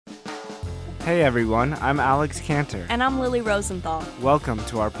Hey everyone, I'm Alex Cantor. And I'm Lily Rosenthal. Welcome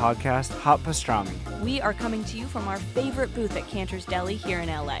to our podcast, Hot Pastrami. We are coming to you from our favorite booth at Cantor's Deli here in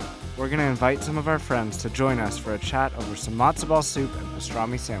LA. We're going to invite some of our friends to join us for a chat over some matzo ball soup and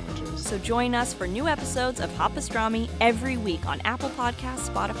pastrami sandwiches. So join us for new episodes of Hot Pastrami every week on Apple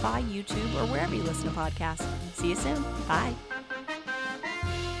Podcasts, Spotify, YouTube, or wherever you listen to podcasts. See you soon. Bye.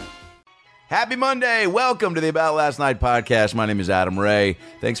 Happy Monday. Welcome to the About Last Night podcast. My name is Adam Ray.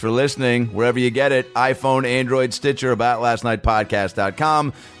 Thanks for listening. Wherever you get it, iPhone, Android, Stitcher,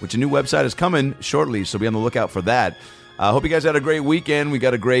 aboutlastnightpodcast.com, which a new website is coming shortly, so be on the lookout for that. I hope you guys had a great weekend. We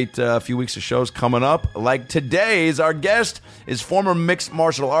got a great few weeks of shows coming up. Like today's, our guest is former mixed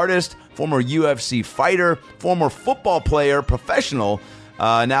martial artist, former UFC fighter, former football player, professional,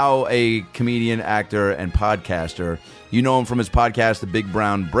 now a comedian, actor, and podcaster. You know him from his podcast, The Big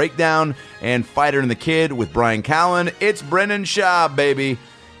Brown Breakdown, and Fighter and the Kid with Brian Callen. It's Brendan Schaub, baby.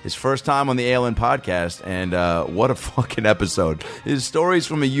 His first time on the ALN podcast, and what a fucking episode. His stories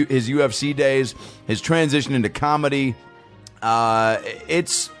from his UFC days, his transition into comedy.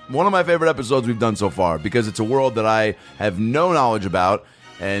 It's one of my favorite episodes we've done so far because it's a world that I have no knowledge about,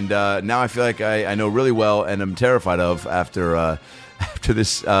 and now I feel like I know really well and I'm terrified of after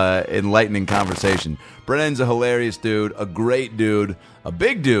this enlightening conversation. Brendan's a hilarious dude, a great dude, a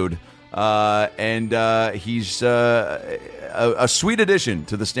big dude, and he's a sweet addition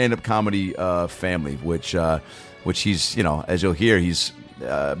to the stand-up comedy family, which he's, you know, as you'll hear, he's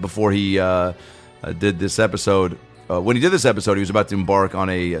before he did this episode. When he did this episode, he was about to embark on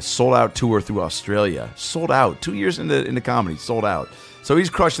a sold-out tour through Australia. Sold out. 2 years into comedy, sold out. So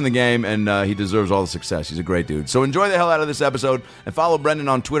he's crushing the game, and he deserves all the success. He's a great dude. So enjoy the hell out of this episode, and follow Brendan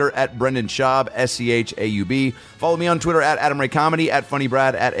on Twitter at Brendan Schaub, SCHAUB. Follow me on Twitter at Adam Ray Comedy, at Funny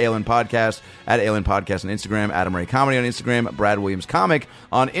Brad, at ALN Podcast, at ALN Podcast on Instagram, Adam Ray Comedy on Instagram, Brad Williams Comic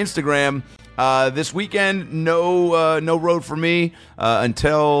on Instagram. This weekend, no road for me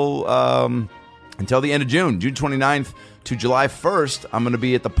until the end of June 29th to July 1st. I'm going to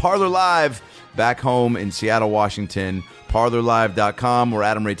be at the Parlor Live back home in Seattle, Washington. ParlorLive.com or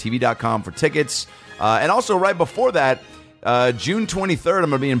AdamRayTV.com for tickets. And also right before that, June 23rd, I'm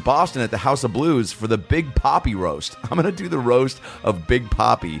going to be in Boston at the House of Blues for the Big Papi Roast. I'm going to do the roast of Big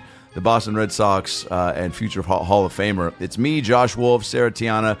Papi, the Boston Red Sox and future Hall of Famer. It's me, Josh Wolf, Sarah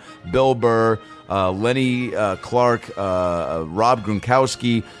Tiana, Bill Burr, Lenny Clark, Rob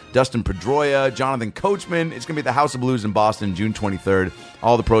Gronkowski, Dustin Pedroia, Jonathan Coachman. It's going to be at the House of Blues in Boston, June 23rd.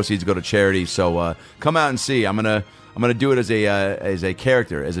 All the proceeds go to charity, so come out and see. I'm gonna do it as a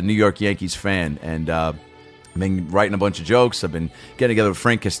character, as a New York Yankees fan, and I've been writing a bunch of jokes. I've been getting together with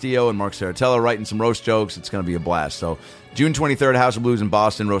Frank Castillo and Mark Saratella, writing some roast jokes. It's going to be a blast. So June 23rd, House of Blues in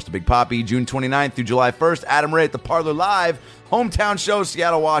Boston, roast of Big Papi. June 29th through July 1st, Adam Ray at the Parlor Live, hometown show,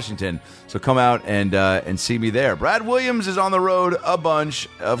 Seattle, Washington. So come out and see me there. Brad Williams is on the road a bunch,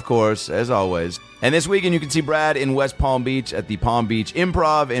 of course, as always. And this weekend, you can see Brad in West Palm Beach at the Palm Beach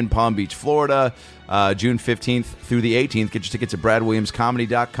Improv in Palm Beach, Florida, June 15th through the 18th. Get your tickets at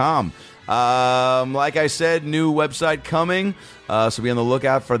bradwilliamscomedy.com. Like I said, new website coming, so be on the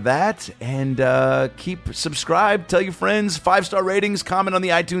lookout for that. And keep subscribed, tell your friends, 5-star ratings, comment on the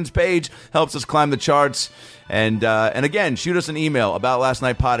iTunes page, helps us climb the charts. And again, shoot us an email,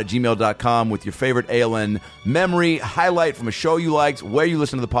 aboutlastnightpod@gmail.com, with your favorite ALN memory, highlight from a show you liked, where you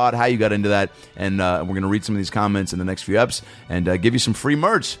listened to the pod, how you got into that. And we're going to read some of these comments in the next few eps and give you some free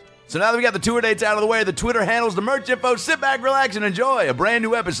merch. So now that we got the tour dates out of the way, the Twitter handles, the merch info, sit back, relax, and enjoy a brand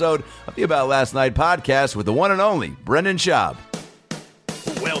new episode of the About Last Night podcast with the one and only Brendan Schaub.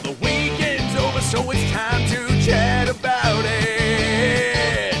 Well, the weekend's over, so it's time to chat about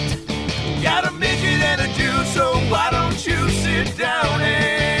it. Got a midget and a Jew, so why don't you sit down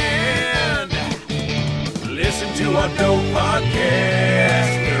and listen to our dope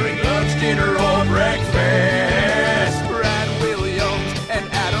podcast during lunch, dinner, or breakfast. Brad Williams and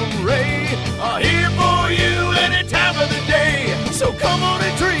Adam Ray are here for you any time of the day. So come on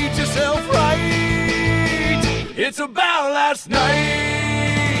and treat yourself right. It's about last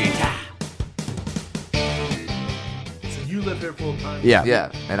night. So you live here full time? Yeah,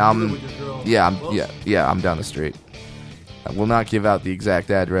 and You live with your girl? I'm down the street. I will not give out the exact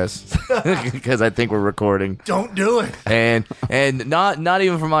address because I think we're recording. Don't do it. And not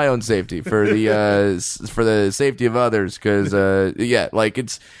even for my own safety, for the safety of others. Because like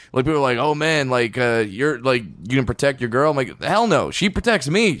it's like people are like, oh man, like you're like you can protect your girl. I'm like, hell no, she protects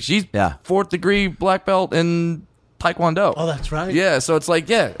me. She's 4th degree black belt in Taekwondo. Oh, that's right. Yeah, so it's like,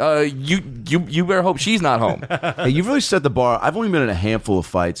 you better hope she's not home. Hey, you've really set the bar. I've only been in a handful of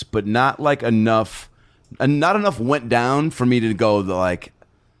fights, but not like enough. And not enough went down for me to go like,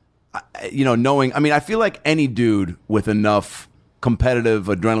 knowing. I mean, I feel like any dude with enough competitive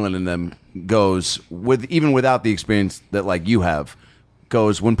adrenaline in them goes even without the experience that like you have.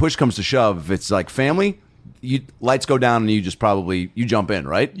 Goes when push comes to shove. If it's like family, lights go down and you just you jump in,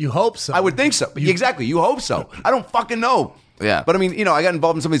 right? You hope so. I would think so. Exactly. You hope so. I don't fucking know. Yeah. But I mean, I got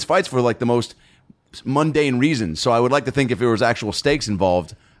involved in some of these fights for like the most mundane reasons. So I would like to think if there was actual stakes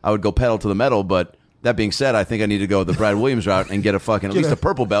involved, I would go pedal to the metal. But that being said, I think I need to go the Brad Williams route and get at least a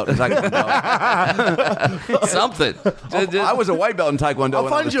purple belt in Taekwondo. Something. I was a white belt in Taekwondo. I'll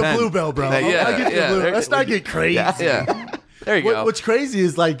when I find was you a 10. blue belt, bro. Yeah, I'll get you a blue. there- Let's not get crazy. Yeah. There you go. What's crazy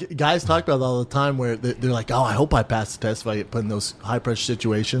is like guys talk about it all the time where they're like, "Oh, I hope I pass the test if I get put in those high pressure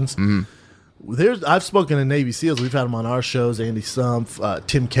situations." I've spoken to Navy SEALs. We've had them on our shows. Andy Sumpf,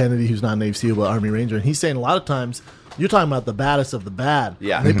 Tim Kennedy, who's not a Navy SEAL but Army Ranger, and he's saying a lot of times you're talking about the baddest of the bad.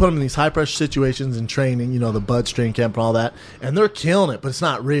 Yeah. And they put them in these high pressure situations in training, the Bud Strain Camp and all that, and they're killing it, but it's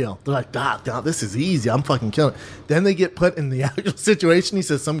not real. They're like, God, this is easy. I'm fucking killing it. Then they get put in the actual situation. He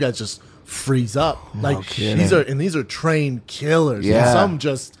says some guys just freeze up. Like these are trained killers. Yeah. And some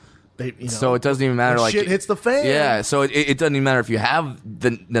just So it doesn't even matter. when Like shit hits the fan. Yeah. So it doesn't even matter if you have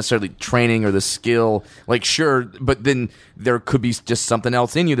the necessarily training or the skill. Like sure, but then there could be just something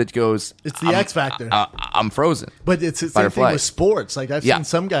else in you that goes. It's the X factor. I'm frozen. But it's the Fight or same thing flight. with sports. Like I've Yeah. seen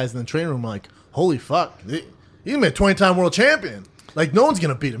some guys in the training room like, holy fuck, he's been a 20-time world champion. Like no one's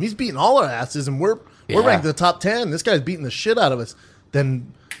gonna beat him. He's beating all our asses, and we're ranked in the top 10. This guy's beating the shit out of us.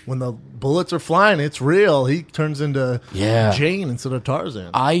 Then when the bullets are flying, it's real. He turns into Jane instead of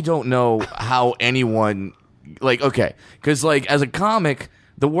Tarzan. I don't know how anyone because as a comic,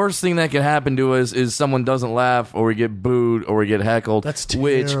 the worst thing that can happen to us is someone doesn't laugh or we get booed or we get heckled. That's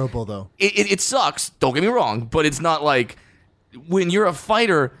terrible, though. It sucks. Don't get me wrong, but it's not like when you're a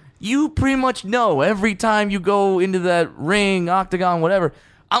fighter, you pretty much know every time you go into that ring, octagon, whatever.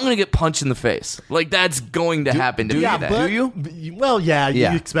 I'm gonna get punched in the face. Like that's going to happen to me. But, Do you? Well, yeah.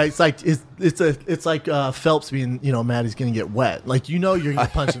 Yeah. You expect it's like Phelps being mad he's gonna get wet. Like you're gonna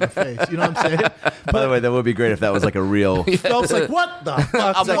get punched in the face. You know what I'm saying? By the way, that would be great if that was like a real. Phelps like what the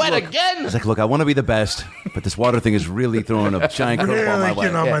fuck? I'm Like, wet look, again. It's like, look, I want to be the best, but this water thing is really throwing a giant curveball my really way.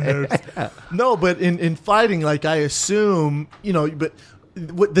 getting on my nerves. No, but in fighting, like I assume, but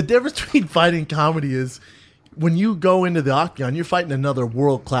what the difference between fighting and comedy is when you go into the octagon, you're fighting another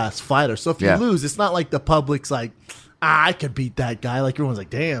world-class fighter. So if you lose, it's not like the public's like, I could beat that guy. Like everyone's like,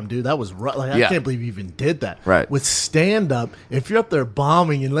 damn, dude, that was rough. Like I can't believe you even did that. Right. With stand-up, if you're up there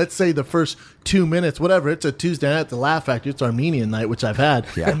bombing and let's say the first 2 minutes, whatever, it's a Tuesday night at the Laugh Factory, it's Armenian night, which I've had,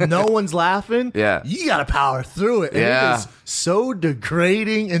 and no one's laughing, you got to power through it. And it is so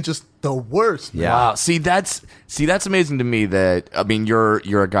degrading and just the worst. Yeah. Wow. See, that's amazing to me. That I mean, you're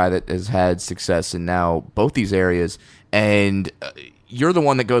a guy that has had success in now both these areas, and you're the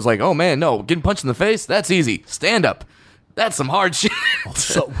one that goes like, "Oh man, no, getting punched in the face, that's easy. Stand up, that's some hard shit."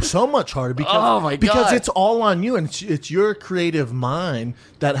 So much harder because Oh, my because God. it's all on you and it's your creative mind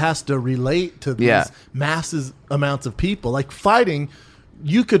that has to relate to these masses amounts of people. Like fighting,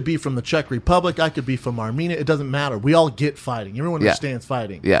 you could be from the Czech Republic, I could be from Armenia. It doesn't matter. We all get fighting. Everyone understands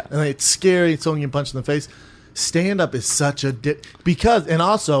fighting. Yeah. And it's scary. It's someone getting punched in the face. Stand up is such a because and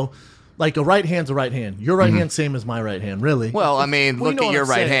also. Like a right hand's a right hand. Your right hand same as my right hand, really. Well, I mean, Well, look you know at your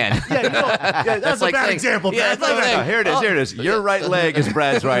what I'm right saying. hand. Yeah, that's That's a like bad saying- example. Yeah, Brad. it's like No, no, no. saying- Here it is. Your right leg is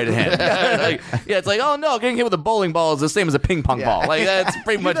Brad's right hand. It's like, oh no, getting hit with a bowling ball is the same as a ping pong ball. Like that's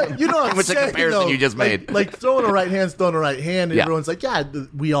pretty much, You know what I'm pretty much the saying, comparison though? you just made. Like throwing a right hand's throwing a right hand, and Yeah. everyone's like, yeah,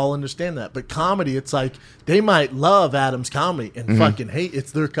 we all understand that. But comedy, it's like they might love Adam's comedy and fucking hate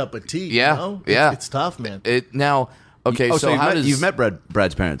it's their cup of tea. Yeah, you know? yeah. It's tough, man. Okay, Oh, so you've how met, does you've met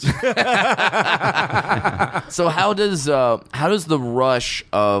Brad's parents? So how does the rush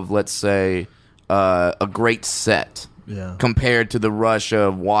of, let's say, a great set compared to the rush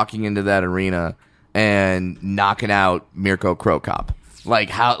of walking into that arena and knocking out Mirko Krokop? Like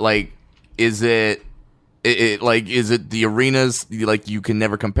how is it the arenas like you can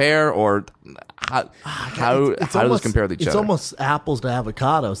never compare, or how does it compare with each It's other? almost apples to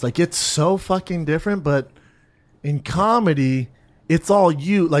avocados. Like it's so fucking different, but in comedy, it's all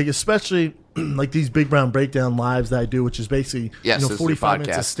you. Like especially like these Big Brown Breakdown lives that I do, which is basically Yes, this is your 45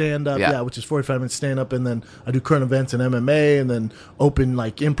 minutes podcast. of stand up. Yeah. Yeah, which is 45 minutes stand up, and then I do current events and MMA, and then open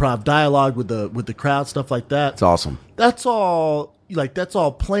like improv dialogue with the crowd, stuff like that. It's awesome. That's all. Like that's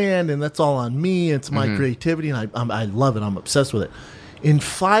all planned, and that's all on me. It's my creativity, and I love it. I'm obsessed with it. In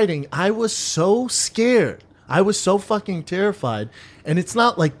fighting, I was so scared. I was so fucking terrified, and it's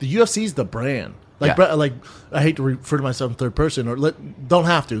not like the UFC's the brand. Like, like I hate to refer to myself in third person, or don't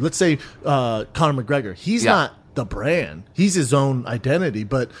have to. Let's say Conor McGregor. He's not the brand. He's his own identity,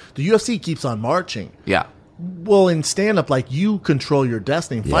 but the UFC keeps on marching. Yeah. Well, in stand-up, like, you control your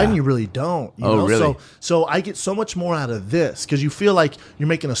destiny. In fighting, you really don't. You know? Really? So I get so much more out of this because you feel like you're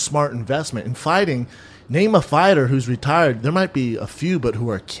making a smart investment. In fighting, name a fighter who's retired. There might be a few, but who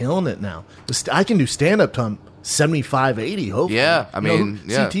are killing it now. I can do stand-up to 75, 80, hopefully. Yeah, I mean,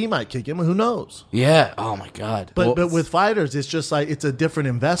 yeah. CT might kick him. Who knows? Yeah. Oh my God. But with fighters, it's just like it's a different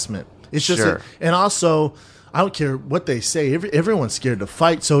investment. It's just Sure. and also I don't care what they say. Everyone's scared to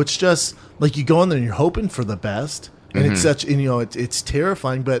fight, so it's just like you go in there and you're hoping for the best, and it's such it's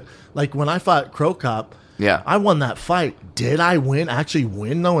terrifying. But like when I fought Crow Cop, Yeah. I won that fight. Did I win? Actually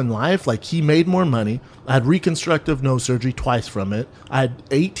win though in life? Like he made more money. I had reconstructive nose surgery twice from it. I had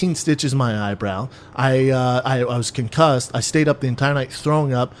 18 stitches in my eyebrow. I was concussed. I stayed up the entire night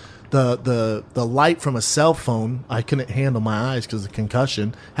throwing up. The light from a cell phone, I couldn't handle my eyes because of the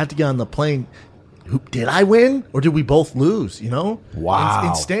concussion. Had to get on the plane. Did I win or did we both lose? You know? Wow.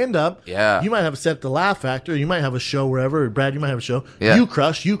 In stand up, Yeah. you might have a set at the Laugh Factor. You might have a show wherever. Brad, you might have a show. Yeah. You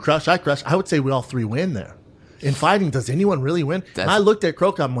crush, I crush. I would say we all three win there. In fighting, does anyone really win? And I looked at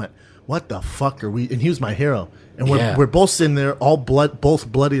Crow Cop and went, what the fuck are we? And he was my hero. And we're both sitting there, both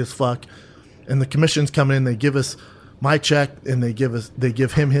bloody as fuck. And the commission's coming in. They give us my check, and they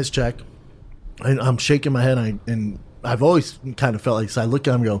give him his check. And I'm shaking my head, and I've always kind of felt like, so I look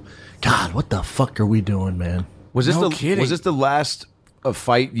at him and go, God, what the fuck are we doing, man? Was this No kidding. Was this the last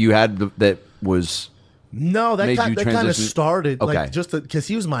fight you had that was? No, that Made kind you of transition? started Okay. like just because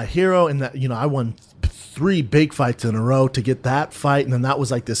he was my hero, and that I won 3 big fights in a row to get that fight, and then that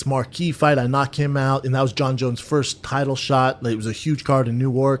was like this marquee fight. I knocked him out, and that was John Jones' first title shot. Like, it was a huge card in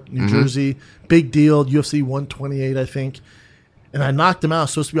Newark, New Jersey, big deal, UFC 128, I think. And I knocked him out. I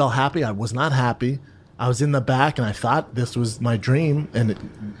was supposed to be all happy. I was not happy. I was in the back, and I thought this was my dream. And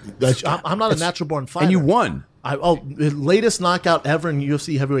I'm not a natural born fighter. And you won. The latest knockout ever in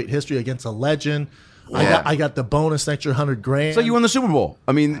UFC heavyweight history against a legend. Yeah. I got the bonus extra $100,000. So you won the Super Bowl.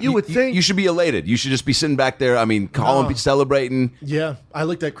 I mean, You would think. you should be elated. You should just be sitting back there. I mean, calling, celebrating. Yeah, I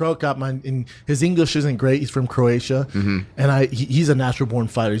looked at Crow Cop, and his English isn't great. He's from Croatia, and he's a natural born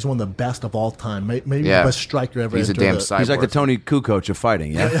fighter. He's one of the best of all time. Maybe Yeah. the best striker ever. He's a entered damn the- cyborg. He's like the Tony Kukoc of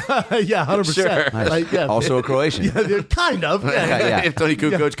fighting. Yeah, yeah, 100%. Sure. Like, yeah, also a Croatian. yeah, kind of. Yeah, Yeah. If Tony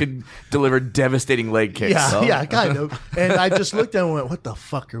Kukoc could deliver devastating leg kicks. yeah, kind of. And I just looked at him and went, what the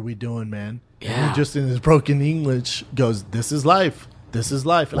fuck are we doing, man? Yeah. And he just in his broken English goes, this is life. This is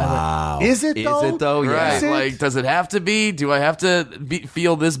life. And Wow. I went, is it though? Is it though? Yeah. Right, Is it? like, does it have to be? Do I have to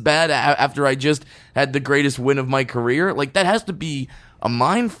feel this bad after I just had the greatest win of my career? Like, that has to be a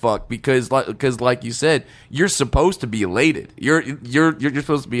mind fuck because, like you said, you're supposed to be elated. You're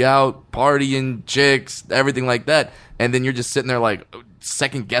supposed to be out partying, chicks, everything like that, and then you're just sitting there like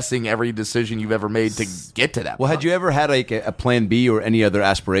second guessing every decision you've ever made to get to that. Well, had you ever had like a plan B or any other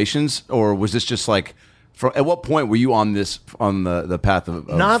aspirations, or was this just like? At what point were you on the path of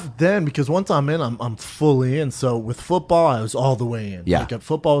Not then, because once I'm in, I'm fully in. So with football, I was all the way in. Yeah. Like at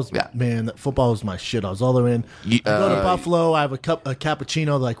football was football was my shit. I was all the way in. I go to Buffalo. I have a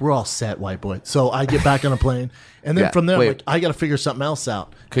cappuccino. Like, we're all set, white boy. So I get back on a plane, and then Yeah. from there, Wait. I'm like, I got to figure something else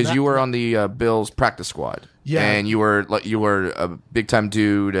out. Because you were on the Bills practice squad, Yeah. and you were a big time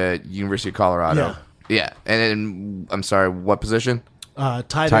dude at University of Colorado, yeah. And then, I'm sorry, what position? Tight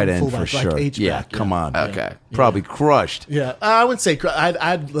tight end, end fullback, for like sure? H-back, Come on. Okay. Probably crushed. Yeah, I wouldn't say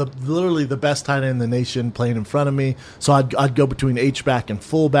I'd literally the best tight end in the nation playing in front of me. So I'd go between H-back and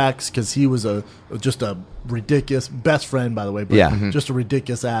fullbacks because he was just a ridiculous best friend, by the way, but just a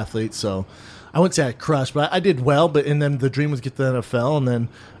ridiculous athlete. So I wouldn't say I crushed, but I did well. And then the dream was get to the NFL, and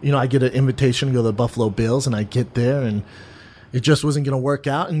then I get an invitation to go to the Buffalo Bills, and I get there, and it just wasn't going to work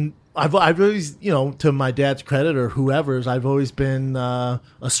out. And I've always, to my dad's credit or whoever's, I've always been a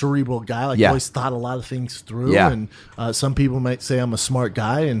cerebral guy. Like, I always thought a lot of things through. Yeah. And some people might say I'm a smart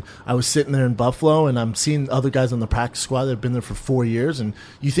guy. And I was sitting there in Buffalo, and I'm seeing other guys on the practice squad that have been there for 4 years. And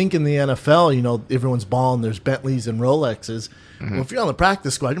you think in the NFL, everyone's balling, there's Bentleys and Rolexes. Well, if you're on the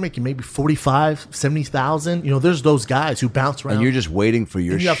practice squad, you're making maybe 45, 70,000. There's those guys who bounce around. And you're just waiting for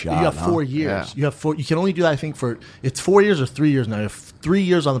your And you shot. have 4 years. You have 4. You can only do that, I think, it's 4 years or 3 years now. You have 3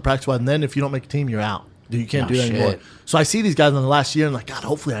 years on the practice squad, and then if you don't make a team, you're out. You can't do that anymore. So I see these guys in the last year, and like, God,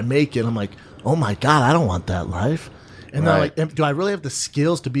 hopefully I make it. I'm like, oh my God, I don't want that life. And then I'm like, do I really have the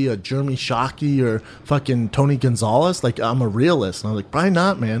skills to be a Jeremy Shockey or fucking Tony Gonzalez? Like, I'm a realist. And I was like, probably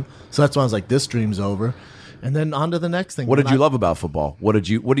not, man. So that's why I was like, this dream's over. and then on to the next thing. What did When you love about football? What did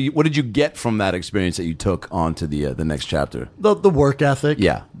you get from that experience that you took on to the next chapter? The work ethic.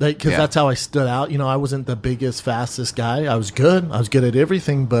 Yeah. Because that's how I stood out. You know, I wasn't the biggest, fastest guy. I was good. I was good at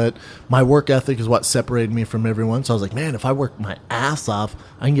everything, but my work ethic is what separated me from everyone. So I was like, man, if I work my ass off,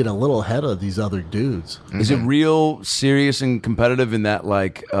 I can get a little ahead of these other dudes. Is it real serious and competitive in that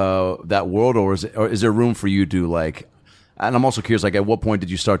that world, or is there room for you to like? And I'm also curious, like, at what point did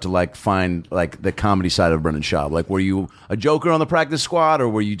you start to like find like the comedy side of Brendan Schaub? Like, were you a joker on the practice squad, or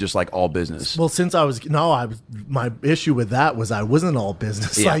were you just like all business? Well, my issue with that was I wasn't all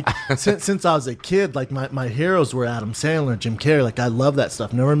business. Yeah. Like since I was a kid, like my heroes were Adam Sandler, Jim Carrey. Like I love that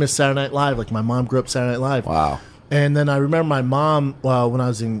stuff. Never missed Saturday Night Live. Like my mom grew up Saturday Night Live. Wow. And then I remember my mom, when I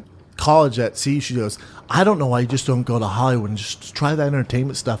was in college at CU, she goes, I don't know why you just don't go to Hollywood and just try that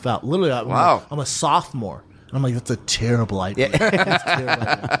entertainment stuff out. Literally, I'm a sophomore. And I'm like, that's a terrible idea. That's a terrible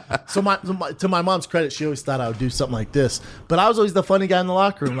idea. So to my mom's credit, she always thought I would do something like this. But I was always the funny guy in the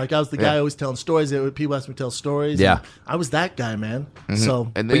locker room. Like I was the guy always telling stories. People asked me to tell stories. Yeah. I was that guy, man. So,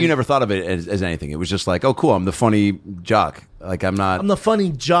 And But then, you never thought of it as anything. It was just like, oh, cool, I'm the funny jock. Like I'm not. I'm the funny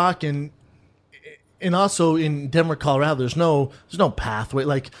jock, and also in Denver, Colorado, there's no pathway.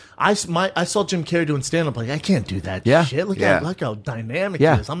 Like I saw Jim Carrey doing stand up. Like I can't do that shit. Look how dynamic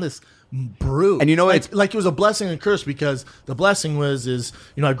Yeah. it is. I'm this brute. And you know, it's like it was a blessing and a curse, because the blessing is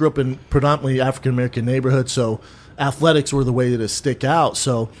I grew up in predominantly African American neighborhood, so athletics were the way to stick out.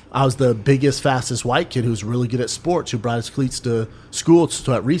 So I was the biggest, fastest white kid who was really good at sports, who brought his cleats to school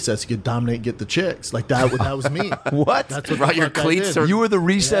so at recess he could dominate, get the chicks. Like that was me. what? That's what Brought the your fuck I cleats did. or- You were the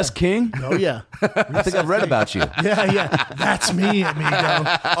recess king. Oh yeah. I think I've read about you. Yeah. That's me, amigo.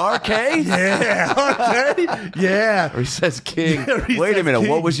 RK. Yeah. Okay. Yeah. Recess King. Wait a minute. King.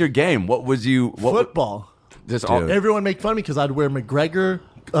 What was your game? What was you? Football. Just all, Dude. Everyone make fun of me because I'd wear McGregor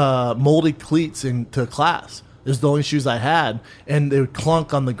molded cleats into class. It was the only shoes I had, and they would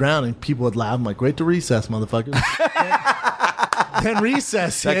clunk on the ground, and people would laugh. I'm like, wait to recess, motherfucker. Then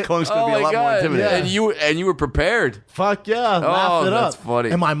recess That hit. clunk's gonna be a lot more intimidating. And you were prepared. Fuck yeah, laugh it up. that's funny.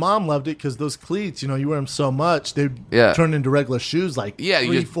 And my mom loved it because those cleats, you wear them so much, they Yeah. turn into regular shoes like Yeah,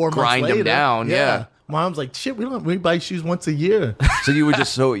 you 3-4 just months grind 'em later. down, yeah. Mom's like, shit, we buy shoes once a year. So you would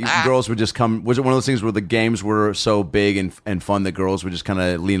just girls would just come. Was it one of those things where the games were so big and fun that girls would just kind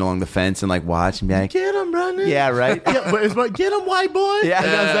of lean along the fence and like watch and be like, Get him, Brandon. yeah, right. Yeah, but it's like, get him, white boy.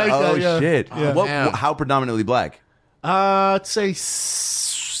 Yeah. Oh yeah. shit. Damn. How predominantly black? I'd say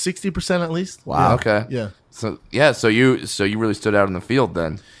 60% at least. Wow. Okay. Yeah. So you really stood out in the field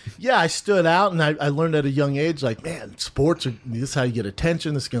then. Yeah, I stood out, and I learned at a young age, like, man, sports this is how you get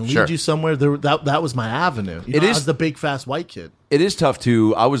attention. This is going to lead Sure. you somewhere. That was my avenue. It I is- was the big, fast white kid. It is tough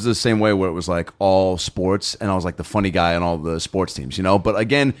to. I was the same way where it was like all sports, and I was like the funny guy on all the sports teams, But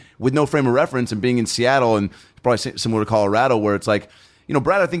again, with no frame of reference and being in Seattle and probably similar to Colorado, where it's like,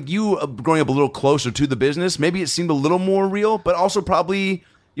 Brad, I think you growing up a little closer to the business, maybe it seemed a little more real, but also probably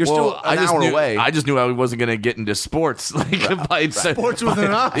you're still an hour away. I just knew I wasn't going to get into sports. Like Sports was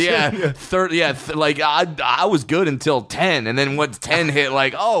an option. Yeah, like I was good until 10, and then once 10 hit,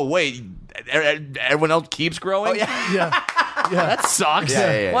 like, oh wait, everyone else keeps growing. Yeah. That sucks.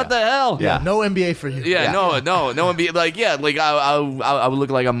 Yeah. What the hell? Yeah. No NBA for you. Yeah, no one be like, I would look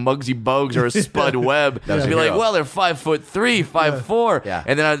like a Muggsy Bogues or a Spud Webb. was Be your like, hero. well, they're 5'3", 5'4", Yeah.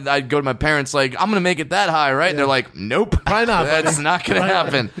 and then I'd go to my parents like, I'm gonna make it that high, right? And they're like, nope, Probably not, buddy. That's not gonna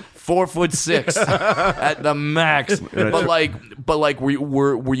happen. 4'6" at the max. But like, were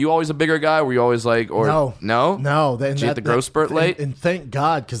you always a bigger guy? Were you always like, or No. no? Then Did you hit the growth spurt late? And thank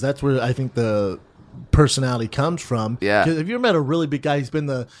God, because that's where I think the personality comes from. Yeah. 'Cause if you met a really big guy, he's been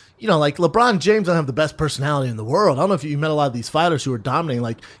like LeBron James doesn't have the best personality in the world. I don't know if you met a lot of these fighters who are dominating.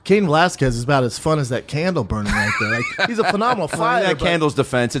 Like Cain Velasquez is about as fun as that candle burning right there. Like he's a phenomenal In fighter. that but- candle's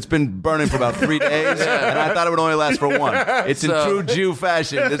defense, it's been burning for about 3 days, and I thought it would only last for one. It's in So- true Jew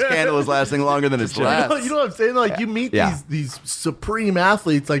fashion. This candle is lasting longer than it's Yeah. lasts. You know what I'm saying? Like you meet Yeah. these supreme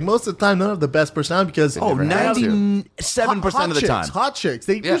athletes. Like most of the time, they don't have the best personality because never have to. 97% of the time. hot chicks.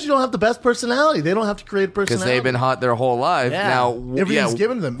 They usually don't have the best personality. They don't have to create a Because personality they've been hot their whole life. Yeah. Now, Everything's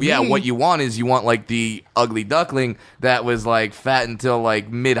given to them. Yeah, Me- what you want is you want like the ugly duckling that was like fat until like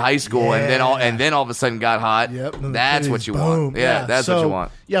mid high school, and then all of a sudden got hot. Yep. and the That's titties, what you boom. want. Yeah, that's what So, you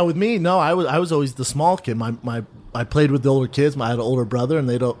want. Yeah, with me, no, I was always the small kid. I played with the older kids. I had an older brother, and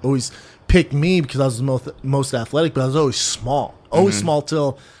they'd always pick me because I was the most athletic. But I was always small, Mm-hmm. small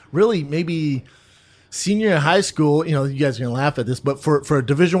till really maybe senior year of high school, you guys are going to laugh at this, but for a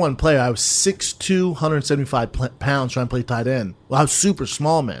Division I player, I was 6'2", 175 pounds trying to play tight end. Well, I was super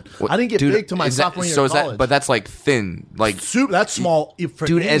small, man. I didn't get big till my sophomore year of college. But that's like thin. Like that's small.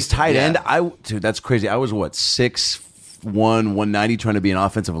 Dude, as tight end, that's crazy. I was, 6'1", 190 trying to be an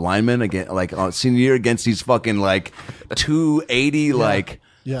offensive lineman again, like senior year against these fucking 280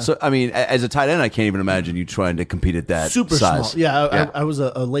 Yeah. So I mean, as a tight end, I can't even imagine you trying to compete at that super size. small. Yeah, I was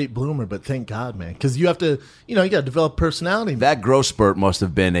a late bloomer, but thank God, man, because you have to, you got to develop personality. That growth spurt must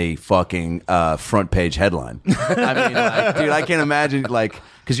have been a fucking front page headline. I mean, dude, I can't imagine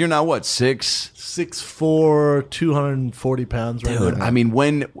because you're now 6'4", 240 pounds, right? Dude, now. I mean,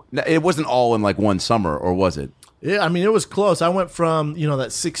 when it wasn't all in one summer, or was it? Yeah, I mean, it was close. I went from, that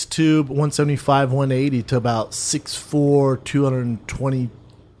 6'2", 175, 180 to about 6'4",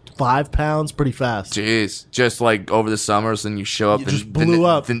 225 pounds pretty fast. Jeez. Just over the summers, and you show up You just blew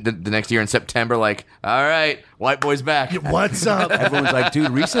up. The next year in September, all right, white boy's back. What's up? Everyone's like,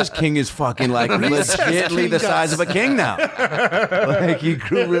 dude, Recess King is fucking legitimately the size of a king now. He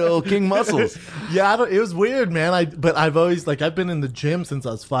grew real king muscles. Yeah, it was weird, man. But I've always I've been in the gym since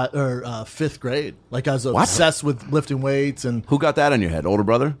I was 5th grade. I was obsessed with lifting weights. And who got that on your head? Older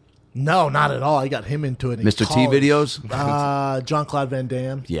brother? No, not at all. I got him into it. In Mr. college. T videos? Jean-Claude Van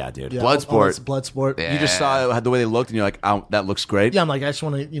Damme. Yeah, dude. Yeah, Bloodsport. Bloodsport. Yeah. You just saw the way they looked, and you're like, oh, that looks great. Yeah, I'm like, I just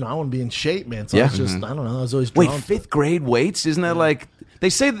want to, I want to be in shape, man. So Yeah. I was just, I don't know. I was always Wait, drawn. 5th grade weights? Isn't that they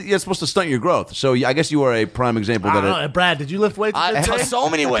say that you're supposed to stunt your growth. So I guess you are a prime example I that don't know. Brad, did you lift weights? in fifth grade?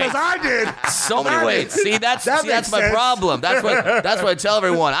 So many weights. Because I did. So many weights. See, that's makes my sense. problem. That's what I tell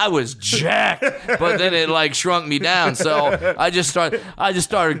everyone. I was jacked, but then it shrunk me down. So I just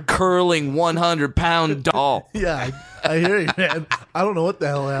started curling 100-pound doll. Yeah, I hear you, man. I don't know what the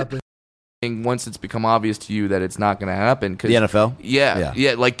hell happened. Once it's become obvious to you that it's not going to happen, The NFL? Yeah.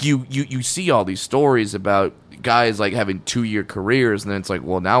 You see all these stories about guys having 2-year careers, and then it's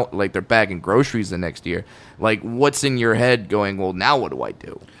well, now they're bagging groceries the next year. What's in your head going, well, now what do I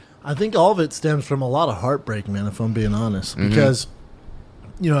do? I think all of it stems from a lot of heartbreak, man, if I'm being honest. Because,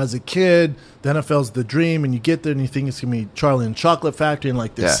 as a kid, the NFL's the dream, and you get there and you think it's going to be Charlie and the Chocolate Factory and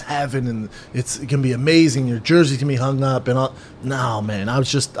this heaven, and it's going to be amazing. Your jersey's going to be hung up. And all. No, man, I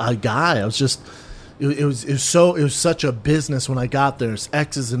was just a guy. I was just... It was such a business when I got there. It's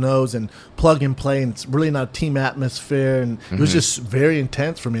X's and O's and plug and play, and it's really not a team atmosphere, and it was just very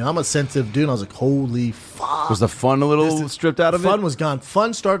intense for me. I'm a sensitive dude, and I was like, holy fuck. Was the fun a little stripped out of it? Fun was gone.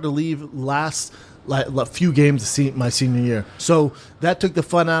 Fun started to leave last a few games my senior year. So that took the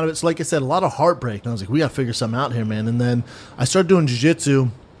fun out of it. So like I said, a lot of heartbreak. And I was like, we got to figure something out here, man. And then I started doing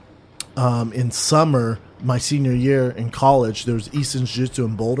jiu-jitsu in summer my senior year in college. There was Easton's Jiu-Jitsu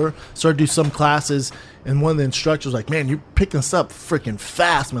in Boulder. Started to do some classes, and one of the instructors was like, man, you're picking this up freaking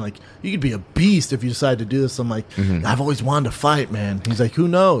fast, man. You could be a beast if you decide to do this. I'm like, I've always wanted to fight, man. He's like, who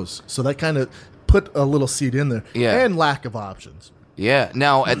knows? So that kind of put a little seed in there. Yeah. And lack of options. Yeah.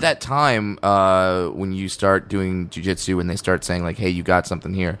 Now, at that time, when you start doing jiu-jitsu and they start saying, hey, you got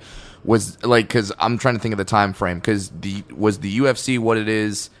something here, was because I'm trying to think of the time frame, because was the UFC what it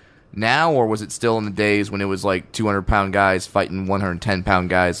is now, or was it still in the days when it was 200-pound guys fighting 110-pound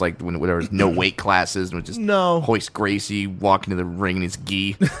guys, when there was no weight classes, and it was just Hoist Gracie walking to the ring in his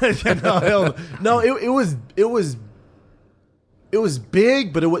gi? No, it was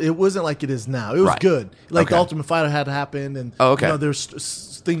big, but it wasn't like it is now. It was good. The Ultimate Fighter had happened, and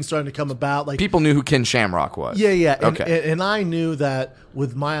there's things starting to come about. People knew who Ken Shamrock was. Yeah. And I knew that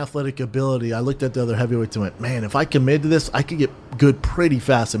with my athletic ability, I looked at the other heavyweights and went, man, if I commit to this, I could get good pretty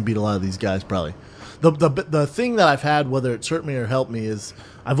fast and beat a lot of these guys probably. The thing that I've had, whether it's hurt me or helped me, is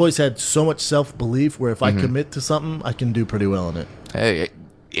I've always had so much self-belief where if I commit to something, I can do pretty well in it. Hey,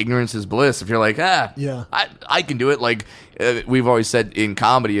 ignorance is bliss. If you're I can do it. We've always said in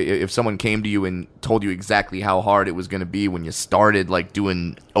comedy, if someone came to you and told you exactly how hard it was going to be when you started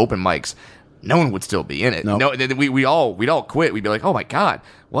doing open mics, no one would still be in it. No, we'd all quit. We'd be like, oh my God,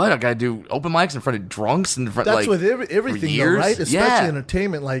 what? I got to do open mics in front of drunks in front. That's with everything, though, right? Especially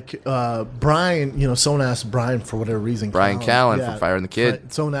entertainment. Brian, someone asked Brian for whatever reason. Brian Callen for firing the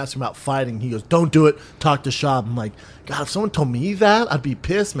kid. Someone asked him about fighting. He goes, "Don't do it. Talk to Schaub." I'm like, God, if someone told me that, I'd be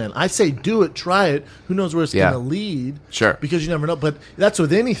pissed, man. I say, do it, try it. Who knows where it's going to lead? Sure, because you never know. But that's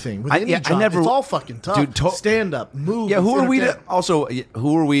with anything. With any job, it's all fucking tough. Dude, stand up, move. Yeah, who are we to also?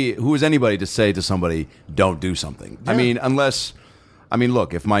 Who are we? Who is anybody to say to somebody, don't do something? Yeah. I mean, unless I mean,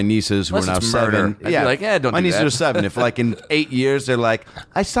 look, if my nieces who are Unless now it's murder. 7, I'd be like, don't my do nieces that. are 7. If like in 8 years they're like,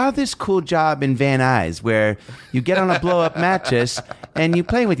 I saw this cool job in Van Nuys where you get on a blow up mattress and you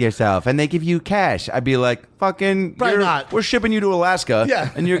play with yourself and they give you cash, I'd be like, fucking, Probably not. we're shipping you to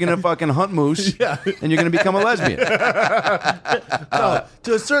Alaska, and you're gonna fucking hunt moose, and you're gonna become a lesbian. No,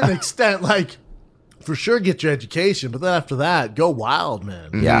 to a certain extent, like, for sure get your education, but then after that, go wild,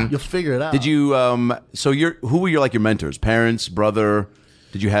 man. Yeah. You'll figure it out. Did you? So who were your mentors? Parents, brother?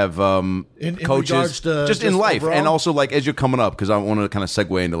 Did you have In coaches? regards to just in just life, overall? and also like as you're coming up, because I want to kind of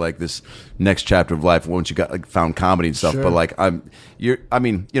segue into like this next chapter of life once you got like found comedy and stuff. Sure. But like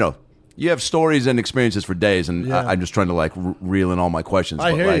you have stories and experiences for days, and Yeah. I'm just trying to like reel in all my questions.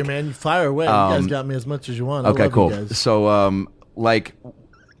 I but, hear like, you, man. You fire away. You guys got me as much as you want. I Okay, love cool. You guys. So, like,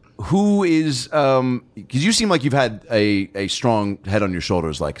 who is? Because you seem like you've had a strong head on your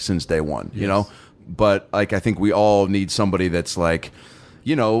shoulders, like since day one. You know, but like I think we all need somebody that's like,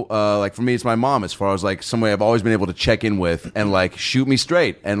 like for me, it's my mom. As far as like somebody I've always been able to check in with and like shoot me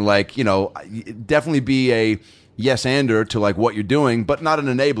straight and like definitely be a yes-ander to like what you're doing, but not an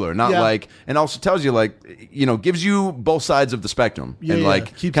enabler. Not like, and also tells you like, gives you both sides of the spectrum and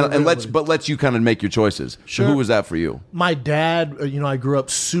like Keeps kind of it and real lets with you. but lets you kind of make your choices. Sure. So who was that for you? My dad, I grew up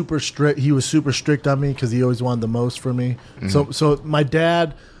super strict. He was super strict on me because he always wanted the most for me. So my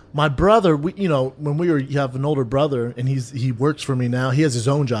dad, my brother, you have an older brother, and he works for me now. He has his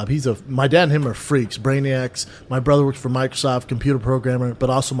own job. My dad and him are freaks, brainiacs. My brother works for Microsoft, computer programmer, but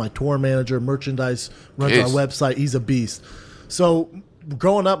also my tour manager, merchandise, runs our website. He's a beast. So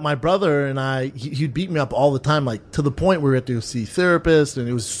growing up, my brother and I, he'd beat me up all the time, like to the point where we had to go see therapists, and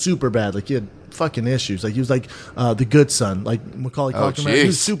it was super bad. Like he had fucking issues. Like he was like the good son, like Macaulay Culkin. He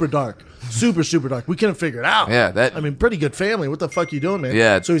was jeez. super dark. Super dark. We couldn't figure it out. Yeah, I mean, pretty good family. What the fuck you doing, man?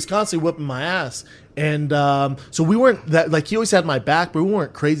 Yeah. So he's constantly whipping my ass. And so we weren't that, like, he always had my back, but we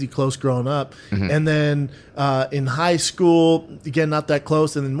weren't crazy close growing up. And then in high school, again, not that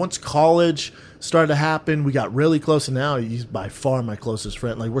close. And then once college started to happen, we got really close. And now he's by far my closest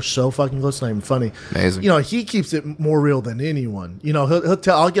friend. Like, we're so fucking close, it's not even funny. Amazing. He keeps it more real than anyone. He'll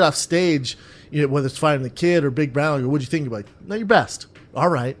tell, I'll get off stage, whether it's fighting the kid or Big Brown, I'll go, what'd you think? He'll be like, no, you're best. All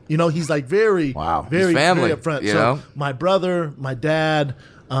right. He's like very, very, He's family, very upfront. you So know? my brother, my dad,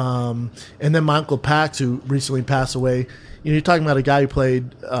 and then my Uncle Pax, who recently passed away. You're talking about a guy who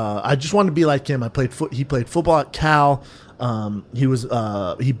played, I just wanted to be like him. He played football at Cal.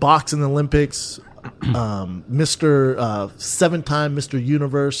 He boxed in the Olympics. Mr. 7-time Mr.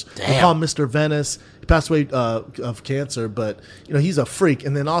 Universe. They call him Mr. Venice. He passed away of cancer, but he's a freak.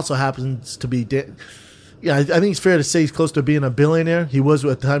 And then also happens to be I think it's fair to say he's close to being a billionaire. He was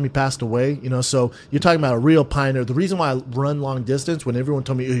at the time he passed away, so you're talking about a real pioneer. The reason why I run long distance, when everyone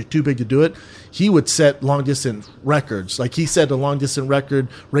told me you're too big to do it, he would set long distance records. Like he set a long distance record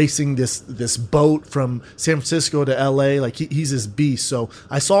racing this boat from San Francisco to LA. Like he's this beast. So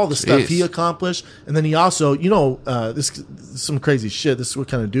I saw all the stuff he accomplished. And then he also, this is some crazy shit. This is what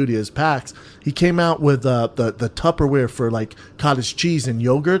kind of dude he is, Pax. He came out with the Tupperware for like cottage cheese and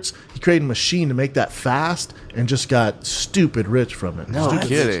yogurts. He created a machine to make that fast and just got stupid rich from it. No Stupid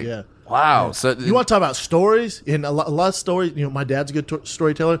kidding. rich, yeah. Wow. Yeah. So You want to talk about stories? In a lot of stories, my dad's a good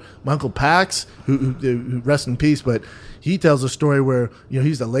storyteller. My Uncle Pax, who rest in peace, but he tells a story where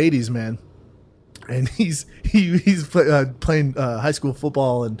he's a ladies' man, and he's playing high school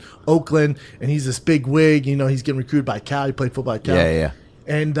football in Oakland, and he's this big wig. He's getting recruited by Cal. He played football at Cal. Yeah.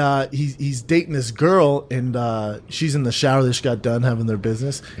 And he's dating this girl, and she's in the shower. They just got done having their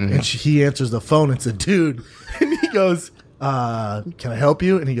business, and he answers the phone. It's a dude, and he goes, "Can I help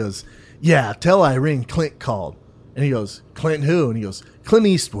you?" And he goes, "Yeah, tell Irene Clint called." And he goes, "Clint who?" And he goes, "Clint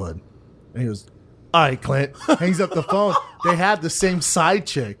Eastwood." And he goes, "All right, Clint." Hangs up the phone. They had the same side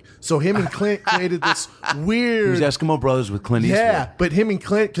chick, so him and Clint created this weird. He was Eskimo Brothers with Clint Eastwood. Yeah, but him and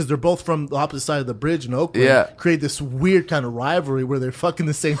Clint, because they're both from the opposite side of the bridge in Oakland, create this weird kind of rivalry where they're fucking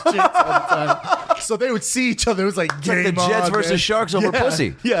the same chicks all the time. So they would see each other. It was like game like the Jets on, versus man. Sharks over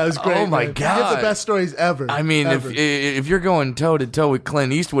pussy. Yeah, it was great. Oh, my man. God. One of the best stories ever. I mean, ever. if you're going toe to toe with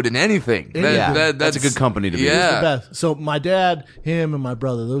Clint Eastwood in anything, that's a good company to be. Yeah, the best. So my dad, him, and my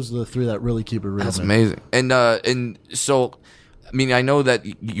brother, those are the three that really keep it real. that's man. amazing. And so, I mean, I know that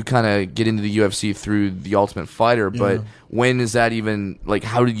you kind of get into the UFC through The Ultimate Fighter, but when is that even, like,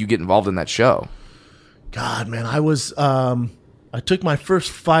 how did you get involved in that show? God, man, I took my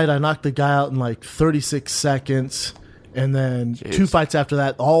first fight. I knocked the guy out in like 36 seconds. And then 2 fights after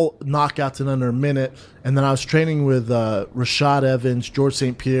that, all knockouts in under a minute. And then I was training with Rashad Evans, George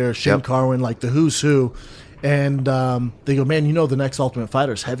St. Pierre, Shane Carwin, like the who's who. And they go, man, you know the next Ultimate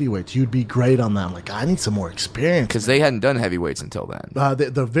Fighter is heavyweights. You'd be great on that. I'm like, I need some more experience. Because they hadn't done heavyweights until then.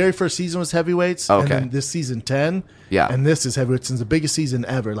 The very first season was heavyweights. Okay. And then this season 10. Yeah. And this is heavyweights. It's the biggest season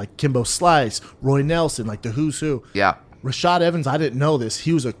ever. Like Kimbo Slice, Roy Nelson, like the who's who. Yeah. Rashad Evans, I didn't know this.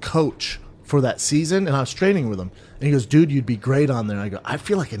 He was a coach for that season, and I was training with him. And he goes, dude, you'd be great on there. And I go, I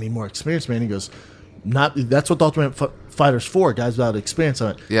feel like I need more experience, man. He goes, that's what the Ultimate Fighter's for, guys without experience. I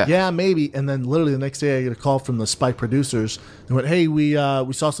went, yeah, maybe. And then literally the next day I get a call from the Spike producers. They went, hey, we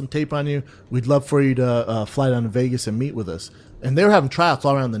saw some tape on you. We'd love for you to fly down to Vegas and meet with us. And they were having tryouts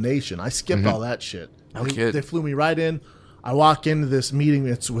all around the nation. I skipped all that shit. They flew me right in. I walk into this meeting.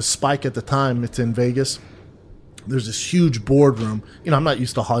 It's with Spike at the time. It's in Vegas. There's this huge boardroom. You know, I'm not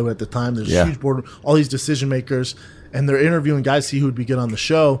used to Hollywood at the time. There's a huge boardroom. All these decision makers. And they're interviewing guys, see who would be good on the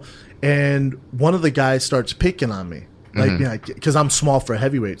show. And one of the guys starts picking on me. Like, because I'm small for a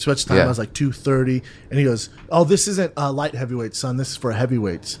heavyweight. So at the time I was like 230. And he goes, oh, this isn't light heavyweight, son. This is for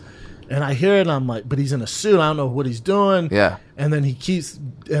heavyweights. And I hear it, and I'm like, but he's in a suit. I don't know what he's doing. Yeah. And then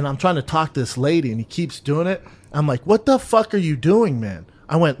and I'm trying to talk to this lady, and he keeps doing it. I'm like, what the fuck are you doing, man?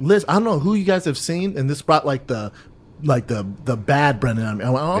 I went, Liz, I don't know who you guys have seen. And this brought like the bad Brendan on me. I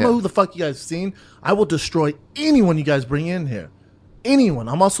went, I don't know who the fuck you guys have seen. I will destroy anyone you guys bring in here. Anyone.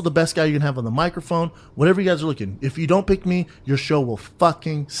 I'm also the best guy you can have on the microphone. Whatever you guys are looking. If you don't pick me, your show will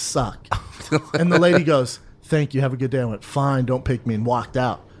fucking suck. And the lady goes, thank you. Have a good day. I went, fine. Don't pick me, and walked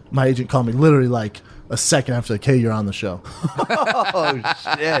out. My agent called me literally like a second after, like, hey, you're on the show. Oh,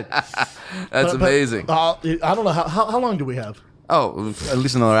 shit. That's amazing. I don't know. How long do we have? Oh, At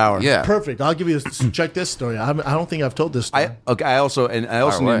least another hour. yeah. Perfect. I'll give you check this story. I don't think I've told this story. I also need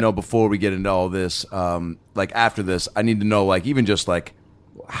way. to know before we get into all this, like after this, I need to know like even just like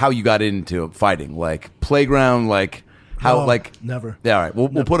how you got into fighting, like playground, like how, No, like never. Yeah, all right.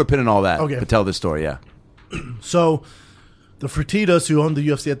 We'll put a pin in all that. Okay. But tell this story. Yeah. So the Fertitas, who owned the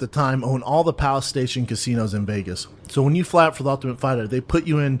UFC at the time, own all the Palace Station casinos in Vegas. So when you fly out for the Ultimate Fighter, they put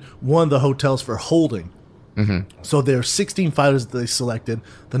you in one of the hotels for holding. So there are 16 fighters that they selected.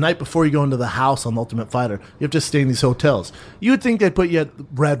 The night before you go into the house on the Ultimate Fighter, you have to stay in these hotels. You would think they'd put you at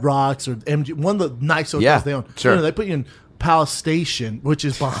Red Rocks or MG, one of the nice hotels they own. Sure. No, they put you in Palace Station, which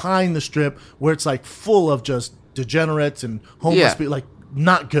is behind the strip, where it's like full of just degenerates and homeless people, like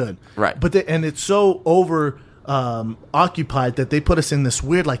not good. Right. But and it's so over occupied that they put us in this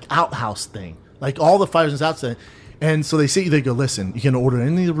weird like outhouse thing. Like all the fighters outside. And so they go, listen, you can order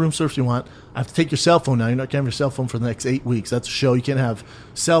any of the room service you want. I have to take your cell phone now. You're not going to have your cell phone for the next 8 weeks. That's a show. You can't have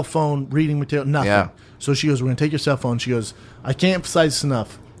cell phone, reading material, nothing. Yeah. So she goes, we're going to take your cell phone. She goes, I can't emphasize this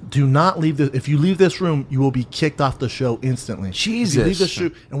enough. Do not leave if you leave this room, you will be kicked off the show instantly. Jesus. If you leave the show,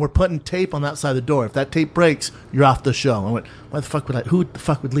 and we're putting tape on that side of the door. If that tape breaks, you're off the show. I went, who the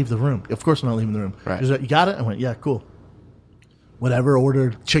fuck would leave the room? Of course I'm not leaving the room. Right. She was like, you got it? I went, yeah, cool. Whatever,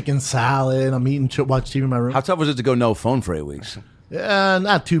 ordered chicken salad. I'm eating, watch TV in my room. How tough was it to go no phone for 8 weeks?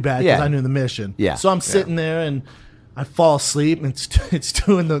 Not too bad because Yeah. I knew the mission. Yeah. So I'm sitting there and I fall asleep. And it's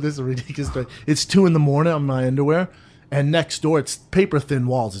 2 in the. This is a ridiculous story. It's 2 in the morning. I'm in my underwear, and next door it's paper thin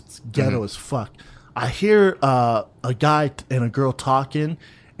walls. It's ghetto as fuck. I hear a guy and a girl talking,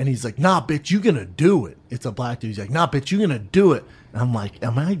 and he's like, "Nah, bitch, you gonna do it." It's a black dude. He's like, "Nah, bitch, you gonna do it." And I'm like,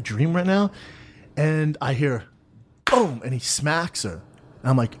 "Am I dreaming right now?" And I hear, boom, and he smacks her. And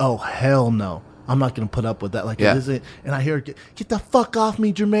I'm like, oh, hell no. I'm not going to put up with that. Like, Yeah. it isn't. And I hear her, get the fuck off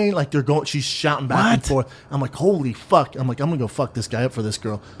me, Jermaine. Like, she's shouting back and forth. I'm like, holy fuck. I'm like, I'm going to go fuck this guy up for this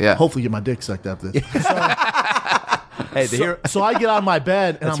girl. Yeah. Hopefully get my dick sucked after this. Hey, So I get out of my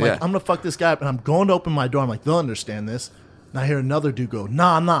bed, and I'm like, yeah. I'm going to fuck this guy up. And I'm going to open my door. I'm like, they'll understand this. And I hear another dude go,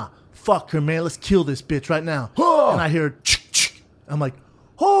 nah. Fuck her, man. Let's kill this bitch right now. And I hear, I'm like,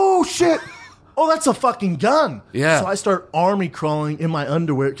 oh, shit. Oh, that's a fucking gun. Yeah. So I start army crawling in my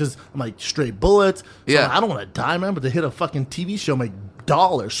underwear because I'm like, straight bullets. So Yeah. I'm like, I don't want to die, man, but to hit a fucking TV show make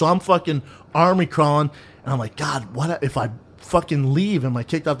dollars. So I'm fucking army crawling. And I'm like, God, what if I fucking leave? Am I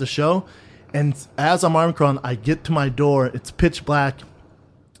kicked off the show? And as I'm army crawling, I get to my door. It's pitch black.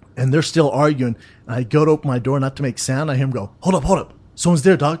 And they're still arguing. And I go to open my door, not to make sound. I hear him go, hold up. Someone's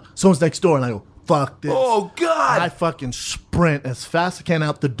there, dog. Someone's next door. And I go, fuck this. Oh, God. And I fucking sprint as fast as I can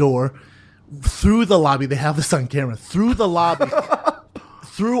out the door. Through the lobby, they have this on camera. Through the lobby,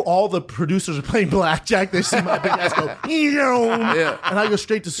 through all the producers are playing blackjack. They see my big ass go, Yeah. and I go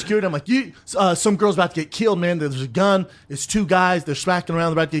straight to security. I'm like, some girl's about to get killed, man. There's a gun. It's 2 guys. They're smacking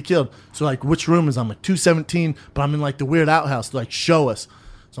around. They're about to get killed. So like, which room is? I'm like 217, but I'm in like the weird outhouse. They're like, show us.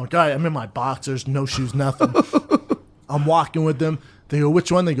 So I'm like, all right, I'm in my boxers, no shoes, nothing. I'm walking with them. They go,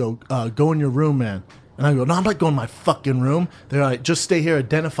 which one? They go, go in your room, man. And I go, no, I'm not going to my fucking room. They're like, just stay here,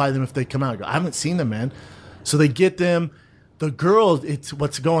 identify them if they come out. I go, I haven't seen them, man. So they get them. The girl, it's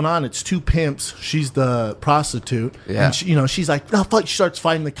what's going on. It's two pimps. She's the prostitute. Yeah. And she's like, no, fuck. She starts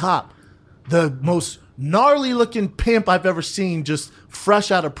fighting the cop. The most gnarly looking pimp I've ever seen, just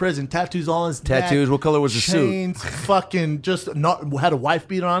fresh out of prison. Tattoos all on his neck. Tattoos. What color was the suit? Chains, fucking just not, had a wife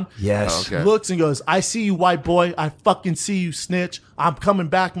beater on. Yes. Okay. Looks and goes, I see you, white boy. I fucking see you, snitch. I'm coming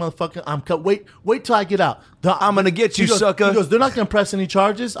back, motherfucker. Wait till I get out. I'm gonna get you, he goes, sucker. He goes, they're not gonna press any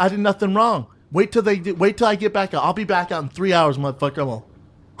charges. I did nothing wrong. Wait till I get back out. I'll be back out in 3 hours, motherfucker. I'm all,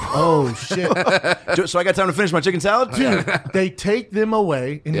 oh shit. So I got time to finish my chicken salad? Dude, they take them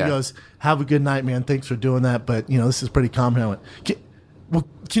away, and Yeah. he goes, "Have a good night, man. Thanks for doing that, but this is pretty common." I went,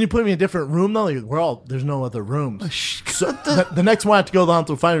 can you put me in a different room though? Like, there's no other rooms. So the next one I have to go down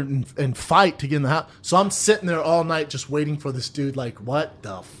to the fighter and fight to get in the house. So I'm sitting there all night just waiting for this dude. Like, what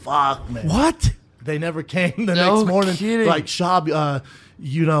the fuck, man? What? They never came the No next morning. kidding. Like, Shab,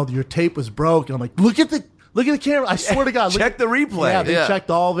 your tape was broke. And I'm like, look at the camera. I swear to God. Check the replay. Yeah, they Yeah. checked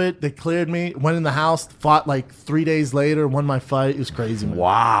all of it. They cleared me. Went in the house. Fought like 3 days later. Won my fight. It was crazy, man.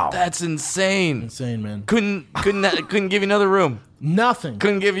 Wow. That's insane. Insane, man. Couldn't give you another room. Nothing.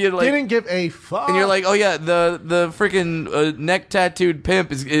 Couldn't give you like. Didn't give a fuck. And you're like, oh yeah, the freaking neck tattooed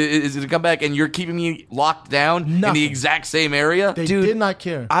pimp is going to come back, and you're keeping me locked down in Nothing. the exact same area. they Dude, did not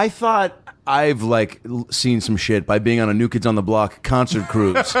care. I thought I've seen some shit by being on a New Kids on the Block concert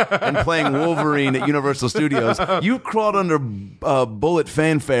cruise and playing Wolverine at Universal Studios. You crawled under bullet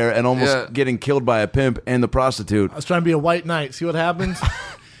fanfare and almost getting killed by a pimp and the prostitute. I was trying to be a white knight. See what happens?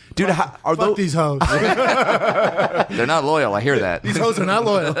 Dude, are Fuck those these hoes. They're not loyal. I hear that. These hoes are not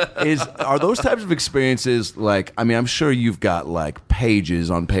loyal. are those types of experiences like? I mean, I'm sure you've got like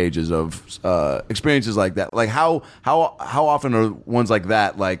pages on pages of experiences like that. Like how often are ones like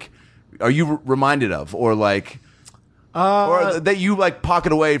that? Like, are you reminded of or like? Or that you like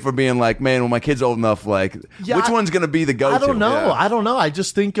pocket away for being like, man, when my kid's old enough, like, which one's gonna be the go-to? I don't know. Yeah. I don't know. I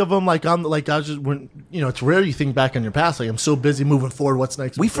just think of them like it's rare you think back on your past. Like, I'm so busy moving forward. What's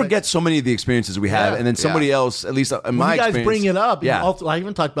next? We What's next? forget so many of the experiences we have, Yeah. and then somebody else, at least in When my you guys experience, bring it up. Yeah, I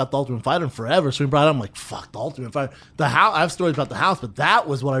even talked about the Ultimate Fighter forever. So we brought it up. I'm like, fuck the Ultimate Fighter. The house. I have stories about the house, but that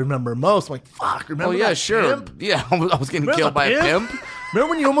was what I remember most. I'm like, fuck. Remember? Oh yeah, that sure. pimp? Yeah, I was getting Remember killed the by a pimp.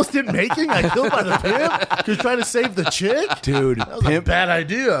 Remember when you almost didn't make it? I killed by the pimp because you're trying to save the chick. dude, That was a pimp. bad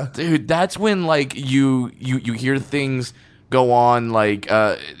idea. Dude, that's when like you hear things go on like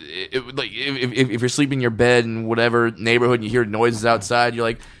if you're sleeping in your bed in whatever neighborhood and you hear noises outside, you're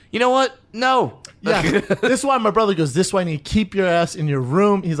like, you know what? No. Yeah, this is why my brother goes. This is why you need to keep your ass in your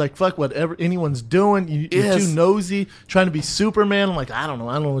room. He's like, fuck whatever anyone's doing. You're Yes. too nosy, trying to be Superman. I'm like, I don't know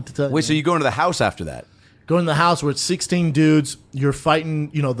what to tell you. Wait, so you go into the house after that? Go in the house where it's 16 dudes. You're fighting.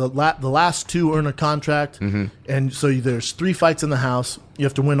 The last two earn a contract, and so there's 3 fights in the house. You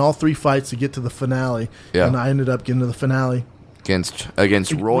have to win all 3 fights to get to the finale. Yeah. And I ended up getting to the finale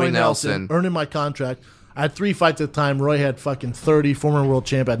against Roy Nelson. earning my contract. I had 3 fights at the time. Roy had fucking 30. Former world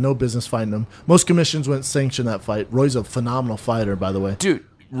champ. I had no business fighting him. Most commissions went sanction that fight. Roy's a phenomenal fighter, by the way. Dude,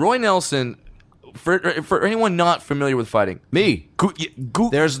 Roy Nelson, for anyone not familiar with fighting, Me.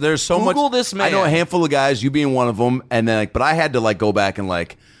 There's so much. Google this man. I know a handful of guys, you being one of them, and then but I had to like go back and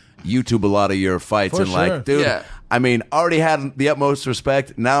like YouTube a lot of your fights For and sure. like, dude. Yeah. I mean, already had the utmost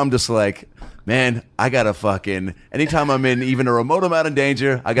respect. Now I'm just like, man, I gotta fucking. Anytime I'm in even a remote amount of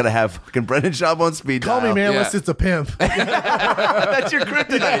danger, I gotta have fucking Brendan Schaub on speed Call me, dial. man, Yeah. unless it's a pimp. That's your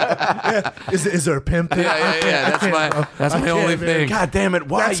kryptonite. Is there a pimp? Yeah. That's my only man. thing. God damn it!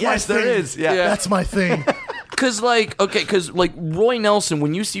 Why? That's my Yes, there thing. is. Yeah. That's my thing. Because Roy Nelson,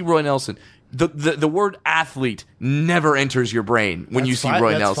 when you see Roy Nelson, the word athlete never enters your brain when you see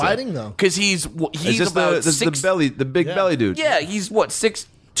Roy that's Nelson. fighting, though. Because he's Is this about this is the 6. belly, the big belly dude? Yeah, he's what 6'2",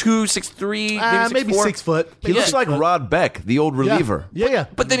 6'3", Maybe 6'4". 6 foot. He looks like Rod Beck, the old reliever. Yeah.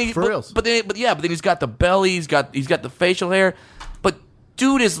 But then for reals. but then he's got the belly, he's got the facial hair. But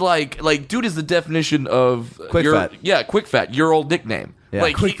dude is dude is the definition of Quick fat. Yeah, quick fat. Your old nickname. Yeah.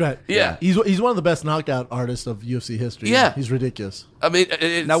 Like Quick fat. Yeah. He's one of the best knockout artists of UFC history. Yeah. He's ridiculous. I mean,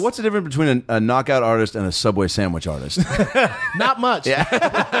 it's, Now, what's the difference between a knockout artist and a Subway sandwich artist? Not much.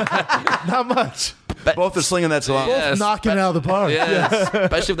 Not much. Both are slinging that salami. Yes. Knocking it out of the park. Yes.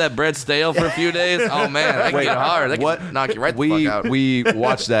 Especially if that bread's stale for a few days. Oh man, that can get hard. That can knock you right the fuck out. We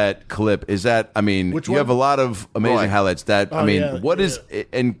watched that clip. Is that? I mean, Which you one? have a lot of amazing Roy. highlights. That I mean, yeah, what is?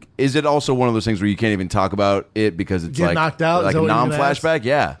 And is it also one of those things where you can't even talk about it because it's Get like knocked out? Is like that a what you're gonna non-flashback?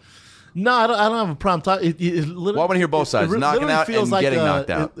 Yeah. No, I don't have a problem talking. It literally, Well, I wanna hear both sides. Knocking literally out feels and like getting knocked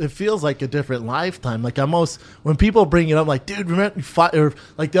out. It feels like a different lifetime. Like when people bring it up, like, dude, remember you fought, or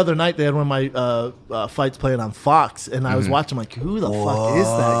like the other night they had one of my fights playing on Fox, and I was watching, like, who the fuck is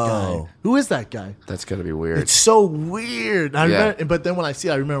that guy? Who is that guy? That's gotta be weird. It's so weird. I Yeah. remember, but then when I see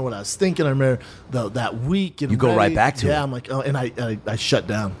it, I remember what I was thinking. I remember that week. And You go right back to it. Yeah, I'm like, oh, and I shut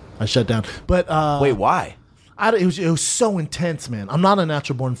down. I shut down. But Wait, why? it was so intense, man. I'm not a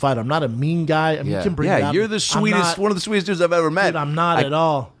natural born fighter. I'm not a mean guy. I mean, Yeah. you can bring it Yeah, out. you're the I'm sweetest, not- one of the sweetest dudes I've ever met. Dude, I'm not at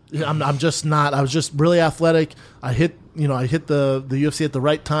all. I'm just not. I was just really athletic. I hit the UFC at the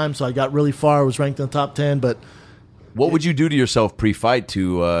right time, so I got really far. I was ranked in the top 10, but What would you do to yourself pre-fight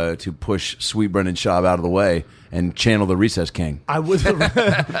to push Sweet Brendan Schaub out of the way and channel the Recess King? I was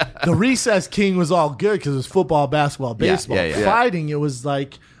the Recess King was all good because it was football, basketball, baseball. yeah. Fighting, it was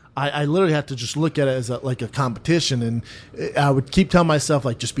like I literally had to just look at it as like a competition, and I would keep telling myself,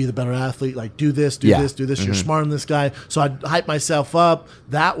 like, just be the better athlete, like, do this, do Yeah. this, do this. You're smarter than this guy. So I'd hype myself up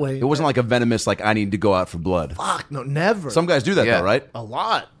that way. It wasn't like a venomous, like, I need to go out for blood. Fuck, no, never. Some guys do that, Yeah. though, right? A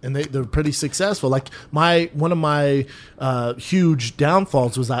lot, and they're pretty successful. Like one of my huge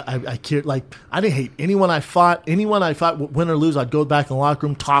downfalls was I cared, like, I didn't hate anyone I fought. Anyone I fought, win or lose, I'd go back in the locker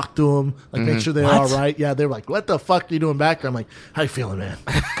room, talk to them, like, make sure they're all right. Yeah, they were like, "What the fuck are you doing back there?" I'm like, "How you feeling, man?"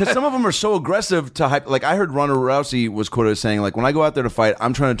 Because some of them are so aggressive to hype. Like, I heard Ronda Rousey was quoted as saying, like, when I go out there to fight,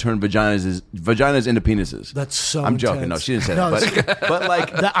 I'm trying to turn vaginas into penises. That's so. I'm joking. No, intense. she didn't say No, that. But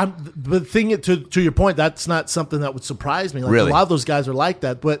like, But thing to your point, that's not something that would surprise me. Like, Really? a lot of those guys are like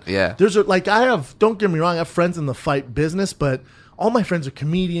that. But Yeah. like, don't get me wrong, I have friends in the fight business, but all my friends are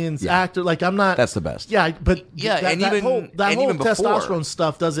comedians, actors. Like, I'm not. That's the best. Yeah, but Yeah, and that even- whole, and even before. testosterone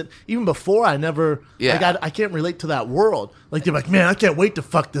stuff doesn't. Even before, I never. Yeah. Like, I can't relate to that world. Like, they're like, man, I can't wait to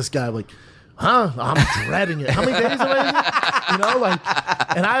fuck this guy. I'm like, huh? I'm dreading it. How many days already? You know, like,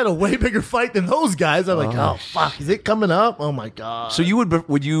 and I had a way bigger fight than those guys. I'm like, oh fuck, is it coming up? Oh my god. so you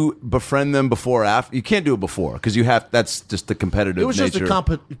would you befriend them before or after? You can't do it before because you have. That's just the competitive It was nature. just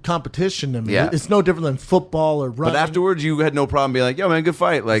a competition to me. Yeah. It's no different than football or running. But afterwards, you had no problem being like, "Yo, man, good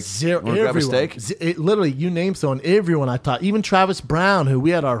fight." Like, Zero, wanna grab a everyone. steak? Literally, you name someone, everyone I taught, even Travis Brown, who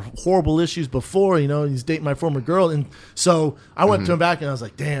we had our horrible issues before, you know, he's dating my former girl. And so I went to him back and I was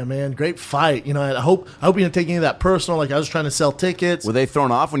like, damn, man, great fight. You know, I hope you didn't take any of that personal. Like, I was trying to sell tickets. Were they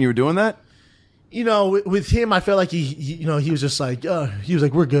thrown off when you were doing that? You know, with him, I felt like he was just like, he was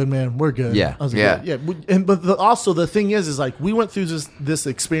like, we're good, man, we're good. Yeah. I was like, Yeah. yeah. And but also the thing is like, we went through this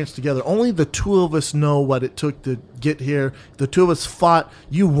experience together. Only the two of us know what it took to get here. The two of us fought.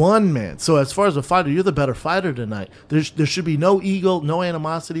 You won, man. So as far as a fighter, you're the better fighter tonight. There should be no ego, no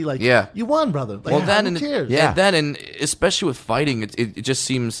animosity. Like, Yeah. you won, brother. Like, Well, then who cares? Yeah. and especially with fighting, it just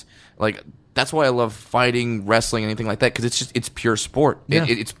seems like that's why I love fighting, wrestling, anything like that, because it's pure sport. Yeah.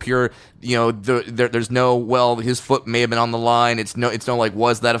 It's pure. You know, there's no, well, his foot may have been on the line. It's no, like,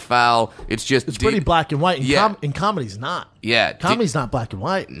 was that a foul? It's just It's pretty black and white. Yeah. And comedy's not. Yeah. Comedy's not black and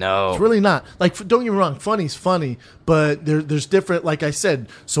white. No. It's really not. Like, don't get me wrong, funny's funny, but there's different, like I said,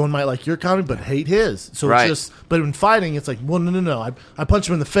 someone might like your comedy but hate his. So Right. it's just, but in fighting, it's like, well, no. I punched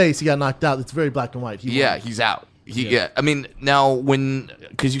him in the face, he got knocked out. It's very black and white. He won. He's out. I mean, now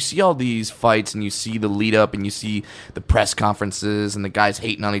because you see all these fights and you see the lead up and you see the press conferences and the guys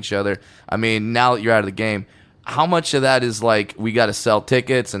hating on each other. I mean, now that you're out of the game, how much of that is like, we got to sell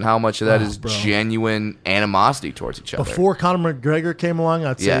tickets, and how much of that is bro. genuine animosity towards each other? Before Conor McGregor came along,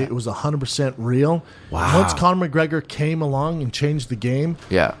 I'd say Yeah. it was 100% real. Wow. Once Conor McGregor came along and changed the game,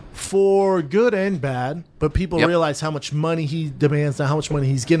 Yeah. for good and bad, but people Yep. realize how much money he demands now, how much money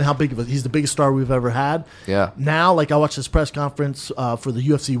he's getting, how big of he's the biggest star we've ever had. Yeah. Now, like, I watched this press conference for the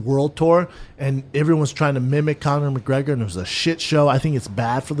UFC World Tour, and everyone's trying to mimic Conor McGregor, and it was a shit show. I think it's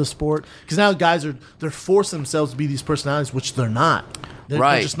bad for the sport because now guys they're forcing themselves to be these personalities, which they're not. They're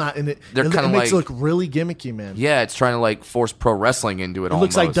Right. just not in it. They're it kinda makes it like- look really gimmicky, man. Yeah, it's trying to like force pro wrestling into it. It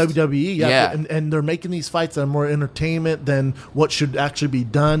looks like WWE, Yeah. and they're making these fights that are more entertainment than what should actually be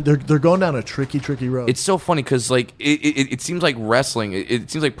done. They're going down a tricky road. It's so funny because like it seems like wrestling.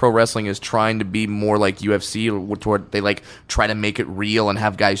 It seems like pro wrestling is trying to be more like UFC, toward they like try to make it real and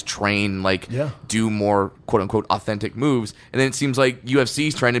have guys train, like do more quote unquote authentic moves. And then it seems like UFC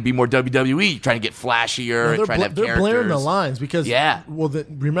is trying to be more WWE, trying to get flashier, and trying to have they're blaring the characters. lines because Yeah. Well,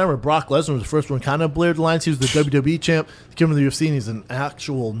 remember Brock Lesnar was the first one kind of blared the lines. He was the WWE champ. He came to the UFC and he's an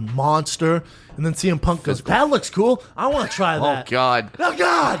actual monster. And then CM Punk goes, "That looks cool. I want to try Oh that." God. Oh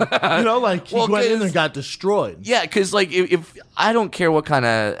God! You know, like he Well, went in there 'cause- and got destroyed. Yeah, because like if I don't care what kind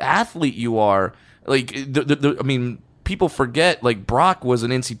of athlete you are, like I mean, people forget, like, Brock was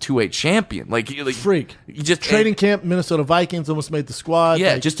an NC2A champion. Like Freak. You just Training camp, Minnesota Vikings almost made the squad.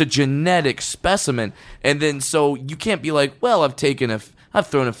 Yeah, Like, just a genetic specimen. And then so you can't be like, well, I've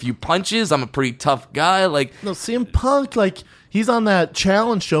thrown a few punches. I'm a pretty tough guy. Like, no, CM Punk, like, he's on that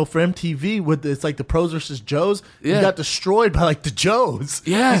challenge show for MTV with it's like the pros versus Joes. Yeah. He got destroyed by like the Joes.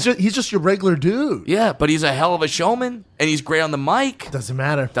 Yeah. he's just your regular dude. yeah, but he's a hell of a showman, and he's great on the mic. Doesn't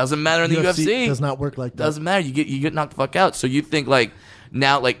matter. Doesn't matter in the UFC. Does not work like that. Doesn't matter. You get knocked the fuck out. So you think like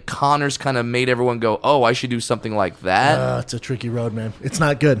now like Connor's kind of made everyone go, oh, I should do something like that. It's a tricky road, man. It's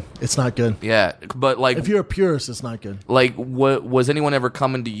not good. It's not good. Yeah, but like If you're a purist, it's not good. like what was anyone ever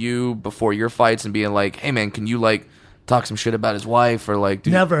coming to you before your fights and being like, hey man, can you like talk some shit about his wife or like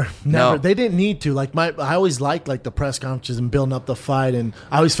Never. No. They didn't need to. Like I always liked like the press conferences and building up the fight, and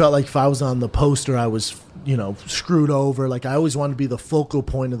I always felt like if I was on the poster, I was screwed over. Like I always wanted to be the focal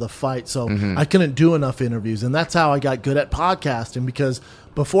point of the fight, so I couldn't do enough interviews, and that's how I got good at podcasting. Because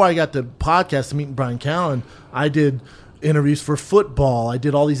before I got to podcast and meeting Brian Callen, I did interviews for football. I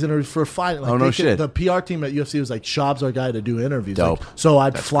did all these interviews for fighting. Like Oh, no shit. The PR team at UFC was like, Schaub's our guy to do interviews. Dope. Like, so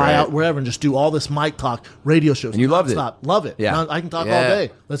I'd fly great. out wherever and just do all this mic talk, radio shows. And you loved it. nonstop. Love it. Yeah. I can talk Yeah. all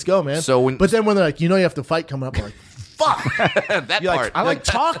day. Let's go, man. So but then when they're like, you have to fight coming up, I'm like, fuck. that You're part. I like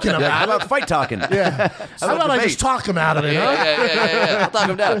talking Yeah, how about it. about fight talking? Yeah. How about I debate? just talk him out of it, huh? yeah. I'll talk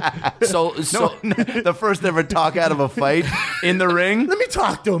him down. So The first ever talk out of a fight in the ring. Let me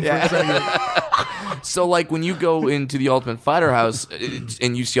talk to him for a second. So, like, when you go into the Ultimate Fighter house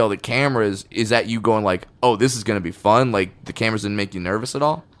and you see all the cameras, is that you going like, oh, this is going to be fun? Like, the cameras didn't make you nervous at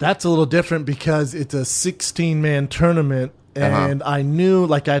all? That's a little different because it's a 16-man tournament, and I knew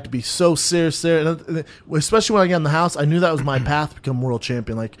like I had to be so serious there. And especially when I got in the house, I knew that was my path to become world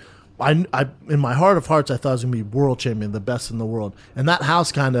champion. Like, I in my heart of hearts, I thought I was going to be world champion, the best in the world. And that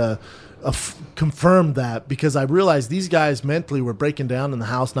house kind of confirmed that, because I realized these guys mentally were breaking down in the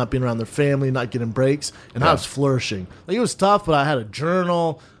house, not being around their family, not getting breaks, and I was flourishing. Like, it was tough, but I had a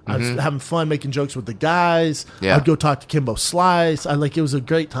journal. I was having fun making jokes with the guys. Yeah. I'd go talk to Kimbo Slice. It was a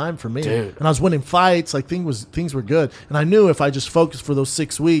great time for me. Dude. And I was winning fights. Like, things were good. And I knew if I just focused for those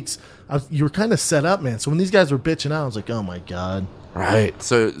 6 weeks, you were kind of set up, man. So when these guys were bitching out, I was like, oh my God. Right.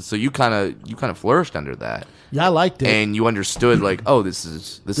 So you kind of flourished under that. Yeah, I liked it. And you understood like, oh, this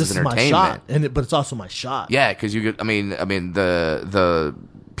is this is my entertainment. shot, but it's also my shot. Yeah, because you get. I mean, the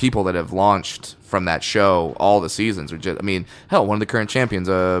people that have launched from that show, all the seasons are just. I mean, hell, one of the current champions,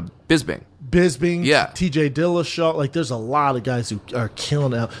 Bisping. Bisping, Yeah. TJ Dillashaw, like there's a lot of guys who are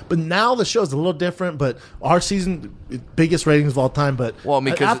killing it. But now the show's a little different. But our season, biggest ratings of all time. But Well, I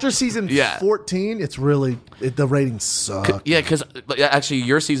mean, 'cause- after season yeah. 14, it's really the ratings suck. Yeah, because actually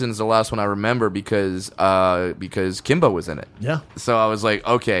your season is the last one I remember because Kimbo was in it. Yeah. So I was like,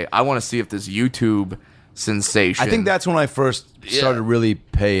 okay, I want to see if this YouTube sensation. I think that's when I first started Yeah. to really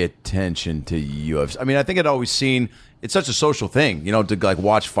pay attention to UFC. I mean, I think I'd always seen it's such a social thing, to like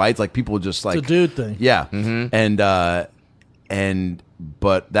watch fights. Like people just like It's a dude thing. Yeah,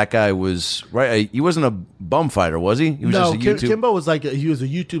 but that guy was right. He wasn't a bum fighter, was he? He was No, just a YouTube. Kimbo was he was a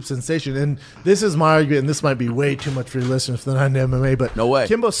YouTube sensation, and this is my argument, and this might be way too much for your listeners for the non-MMA, but No way.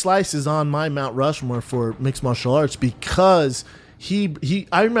 Kimbo Slice is on my Mount Rushmore for mixed martial arts because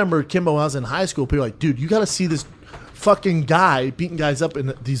I remember Kimbo when I was in high school, people were like, dude, you got to see this fucking guy beating guys up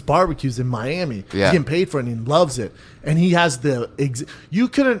in these barbecues in Miami. Yeah. He's getting paid for it, and he loves it, and he has you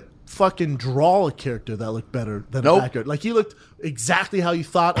couldn't fucking draw a character that looked better than Nope. a backyard. Like, he looked exactly how you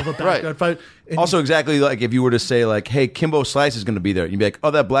thought of a backyard fight. And Also, exactly like if you were to say like, "Hey, Kimbo Slice is going to be there," you'd be like,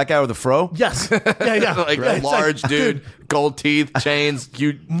 "Oh, that black guy with the fro." yes, yeah, like yeah, a it's large dude, gold teeth, chains,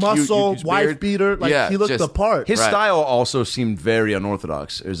 muscle, huge wife beard. beater. Like, Yeah, he looked just- the part. His Right. style also seemed very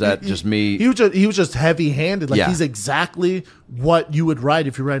unorthodox. Is that just me? He was just heavy handed. Like, Yeah. he's exactly what you would write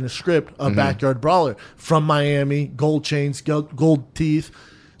if you're writing a script. Mm-hmm. A backyard brawler from Miami, gold chains, gold teeth.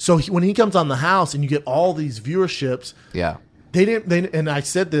 So when he comes on the house and you get all these viewerships, Yeah. and I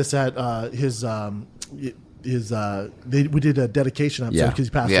said this at we did a dedication episode Yeah. because he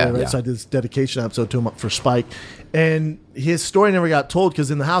passed Yeah. away, right? Yeah. So I did this dedication episode to him for Spike, and his story never got told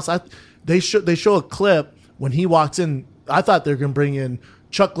because in the house, they show a clip when he walks in. I thought they were going to bring in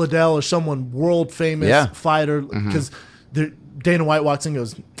Chuck Liddell or someone world famous Yeah. fighter because Dana White walks in and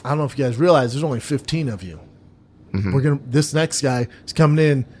goes, I don't know if you guys realize there's only 15 of you. This next guy is coming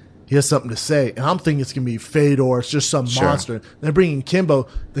in. He has something to say, and I'm thinking it's gonna be Fedor. It's just some monster. They're bringing Kimbo.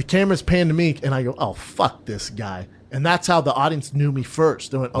 The camera's panned to me, and I go, "Oh, fuck this guy!" And that's how the audience knew me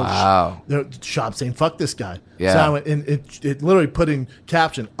first. They went, "Oh, Wow. Schaub saying fuck this guy." Yeah. So I went, and it literally put in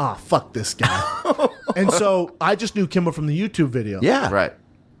caption, "Ah, fuck this guy." And so I just knew Kimbo from the YouTube video. Yeah. Right.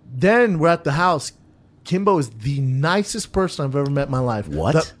 Then we're at the house. Kimbo is the nicest person I've ever met in my life.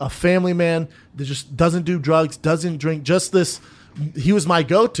 What? A family man that just doesn't do drugs, doesn't drink, just this. He was my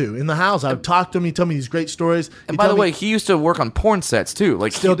go-to in the house. I would talk to him. He'd tell me these great stories. And by the way, he used to work on porn sets too.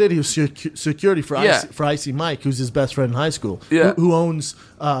 Like Still did. He was security for Yeah. Icy Mike, who's his best friend in high school, Yeah. who owns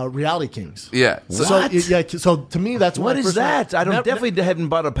Reality Kings. Yeah. So to me, that's What when I is first that? I don't never- definitely hadn't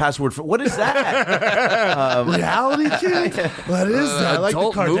bought a password for. What is that? Reality Kings? What is that? Like the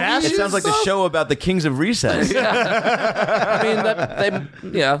adult movies? Kardashians? It sounds like the show about the kings of recess. I mean,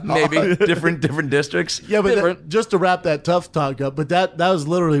 maybe. different districts. Yeah, but Different. just to wrap that tough talk up, but that was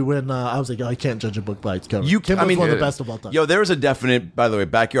literally when I was like, I can't judge a book by its cover. Kimbo's one of the best of all time. Yo, there is a definite, by the way,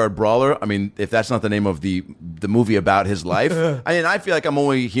 Backyard Brawler. I mean, if that's not the name of the movie about his life, I mean, I feel like I'm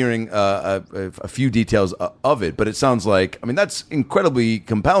only hearing a few details of it, but it sounds like, I mean, that's incredibly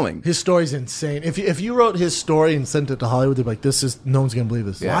compelling. His story's insane. If you wrote his story and sent it to Hollywood, they'd be like, no one's gonna believe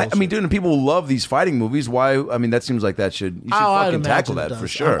this. Why, I mean, dude, and people love these fighting movies. Why? I mean, that seems like you should fucking tackle that for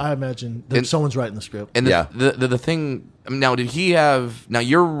sure. I imagine that someone's writing the script. And the thing now, did he have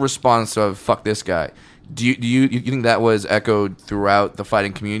your response of fuck this guy? Do you think that was echoed throughout the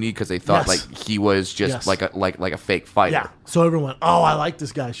fighting community because they thought Yes. like he was just Yes. like a fake fighter? Yeah. So everyone went, oh, I like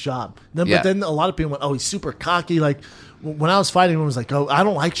this guy's shot. But Yeah. then a lot of people went, oh, he's super cocky. Like when I was fighting, everyone was like, oh, I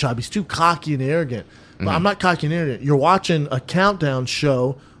don't like Shab. He's too cocky and arrogant. But I'm not cocky and arrogant. You're watching a countdown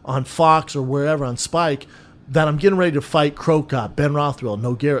show on Fox or wherever on Spike that I'm getting ready to fight Crow Cop, Ben Rothwell,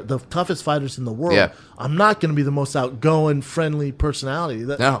 No Garrett, the toughest fighters in the world. Yeah. I'm not going to be the most outgoing, friendly personality.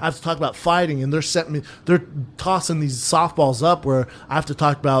 No. I have to talk about fighting, and they're tossing these softballs up where I have to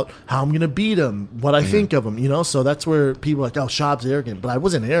talk about how I'm going to beat him, what I think of him, So that's where people are like, oh, Shab's arrogant. But I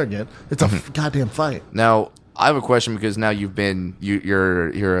wasn't arrogant. It's a goddamn fight. Now I have a question because now you've been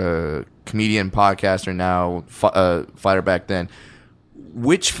you're a comedian, podcaster now, fighter back then.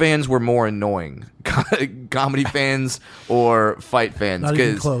 Which fans were more annoying, comedy fans or fight fans? Not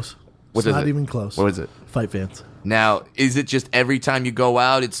even close. What It's is not it? even close. What is it? Fight fans. Now, is it just every time you go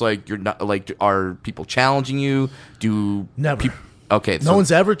out, it's like you're not like, are people challenging you? Never. Okay, No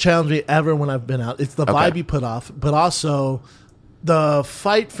one's ever challenged me ever when I've been out. It's the vibe you put off, but also the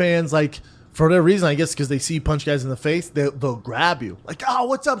fight fans, like, for whatever reason, I guess because they see you punch guys in the face, they'll grab you. Like, oh,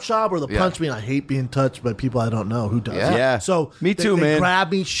 what's up, Shab? Or they'll punch me, and I hate being touched by people I don't know. Who does? Yeah. So Me too, they man.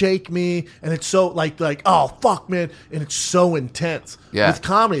 grab me, shake me, and it's so like, oh, fuck, man. And it's so intense. Yeah. With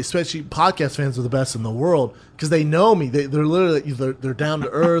comedy, especially podcast fans are the best in the world because they know me. They're literally, they're down to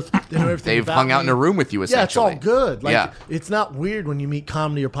earth. They know everything They've about hung out me. in a room with you, Yeah, it's all essentially. good. Like, Yeah. it's not weird when you meet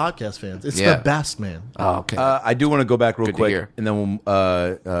comedy or podcast fans. It's Yeah. the best, man. Oh, okay. I do want to go back real Good to quick, hear. and then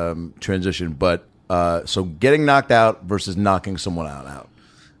we'll transition. But so getting knocked out versus knocking someone out.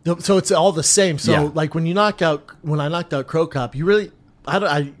 So it's all the same. So Yeah. like when I knocked out Crow Cop, you really,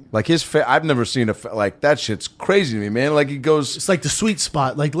 Like his I've never seen like that shit's crazy to me, man. Like he goes, it's like the sweet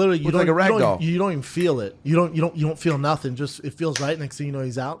spot. Like literally, you Looks don't like a rag you don't, doll. you don't even feel it. You don't feel nothing. Just it feels right. Next thing you know,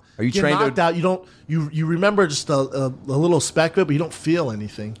 he's out. Are you Get trained to- knocked out? You don't. You remember just a little speck of it, but you don't feel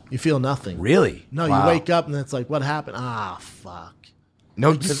anything. You feel nothing. really? No, Wow. you wake up and it's like, what happened? Ah, fuck.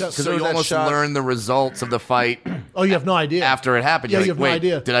 no, because so there you was that almost shot- learn the results of the fight Oh, you have no idea. after it happened. Yeah, You're you like, have no wait,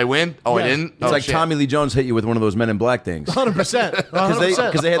 idea. did I win? Oh, I Yeah. didn't? It's like Tommy Lee Jones hit you with one of those Men in Black things. 100%.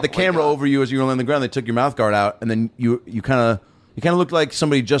 Because they had the camera over you as you were laying on the ground. They took your mouth guard out, and then you kind of looked like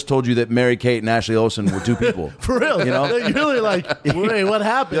somebody just told you that Mary Kate and Ashley Olsen were two people. For real, You know? You're really like, wait, what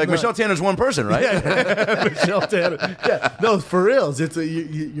happened? You're like No. Michelle Tanner's one person, right? Michelle Tanner. Yeah, no, for real. It's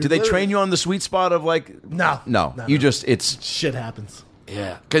Do they train you on the sweet spot of like? No. no. No, You no. just it's Shit happens.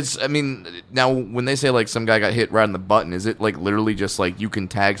 Yeah, because I mean, now when they say like some guy got hit right on the button, is it like literally just like you can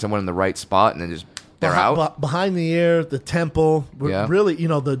tag someone in the right spot and then just they're out? Behind the ear, the temple. Yeah. Really,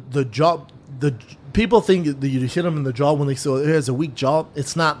 the jaw. The people think that you hit them in the jaw when they say it has a weak jaw.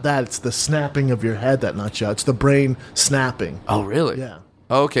 It's not that. It's the snapping of your head that knocks you out. It's the brain snapping. Oh, really? Yeah.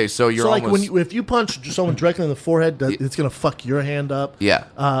 Okay, so you're So like almost if you punch someone directly in the forehead, it's gonna fuck your hand up. Yeah.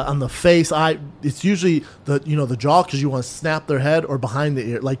 On the face, it's usually the jaw because you want to snap their head, or behind the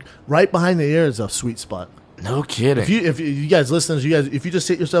ear. Like right behind the ear is a sweet spot. no kidding. If you guys listeners, if you just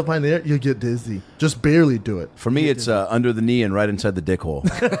hit yourself behind the ear, you'll get dizzy. Just barely do it. for me. It's under the knee and right inside the dick hole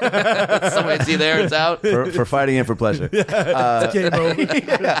Somebody see there, it's out. for fighting and for pleasure. Game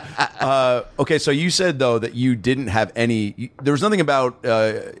over. Okay, so you said though that you didn't have any. There was nothing about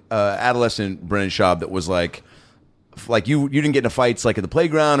adolescent Brennan Schaub that was like you didn't get into fights like at the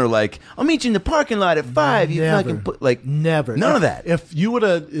playground or like I'll meet you in the parking lot at 5. You Never. fucking put, like Never. none of that. If you would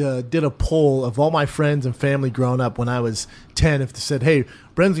have did a poll of all my friends and family growing up when I was 10, if they said, hey,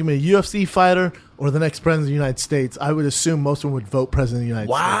 Bren's going to be a UFC fighter or the next president of the United States, I would assume most of them would vote president of the United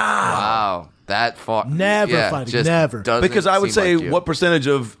States. Wow, that far. Never fighting, just never. doesn't Because I would seem say like you. what percentage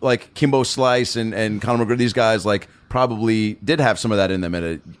of like Kimbo Slice and Conor McGregor, these guys like probably did have some of that in them at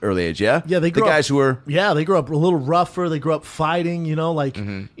an early age. Yeah, Yeah, they grew the guys up, who were. Yeah, they grew up a little rougher. They grew up fighting. You know, like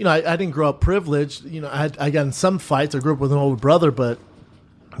Mm-hmm. you know, I didn't grow up privileged. You know, I got in some fights. I grew up with an older brother, but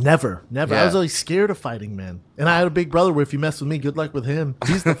never. I Yeah. was always scared of fighting, man. And I had a big brother where if you mess with me, good luck with him.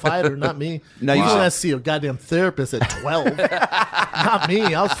 He's the fighter, not me. Now, You you don't said- have to see a goddamn therapist at 12. Not me.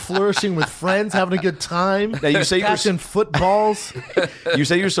 I was flourishing with friends, having a good time. Now, you say you're catching footballs. You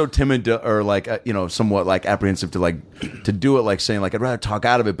say you're so timid or like somewhat like apprehensive to do it, like saying like I'd rather talk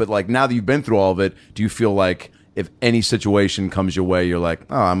out of it. But like now that you've been through all of it, do you feel like if any situation comes your way, you're like,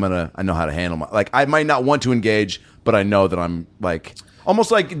 oh, I know how to handle my, like I might not want to engage, but I know that I'm like almost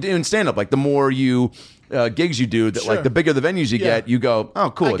like doing stand up. Like the more you gigs you do, that Sure. like the bigger the venues you Yeah. get, you go, oh,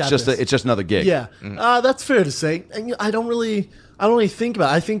 cool. I It's got just this. it's just another gig. Yeah, that's fair to say. And I don't really think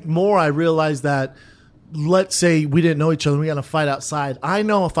about it. I think more I realize that, let's say we didn't know each other, we got to fight outside. I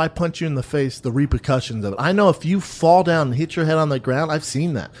know if I punch you in the face, the repercussions of it. I know if you fall down and hit your head on the ground, I've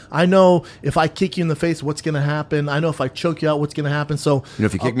seen that. I know if I kick you in the face, what's going to happen. I know if I choke you out, what's going to happen. So You know,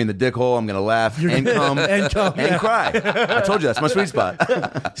 if you kick me in the dick hole, I'm gonna laugh and come and come, and yeah. cry. I told you that's my sweet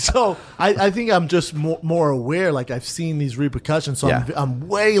spot. So I think I'm just more aware. Like I've seen these repercussions, so Yeah. I'm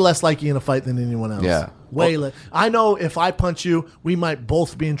way less likely in a fight than anyone else. Yeah. Way less. I know if I punch you, we might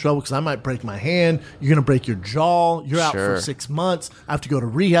both be in trouble because I might break my hand. You're gonna break your jaw. You're out Sure. for 6 months. I have to go to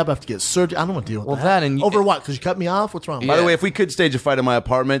rehab. I have to get surgery. I don't want to deal with Well, that. that and- over what? Because you cut me off. What's wrong? By the Yeah. way, if we could stage a fight in my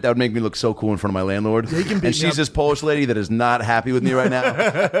apartment, that would make me look so cool in front of my landlord. you can beat me And she's up. this Polish lady that is not happy with me right now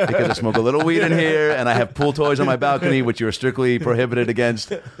because I smoke a little weed in here and I have pool toys on my balcony, which you are strictly prohibited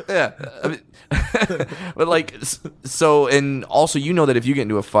against. Yeah. I mean, but like, so, and also, you know that if you get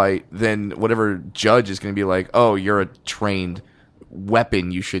into a fight, then whatever judge is going to be like, oh, you're a trained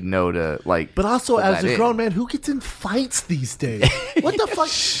weapon, you should know to like. But also, hold as that a in. grown man, who gets in fights these days? What the fuck?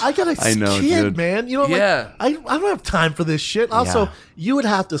 I got a I know, kid, dude. man. You know, Yeah. like, I don't have time for this shit. Also, Yeah. you would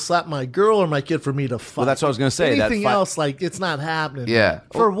have to slap my girl or my kid for me to fight. Well, that's what I was gonna say, that Anything fight- else, like, it's not happening. Yeah.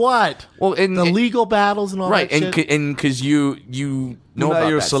 For what? Well, and- the legal battles and all right, that and shit. and because you know Now about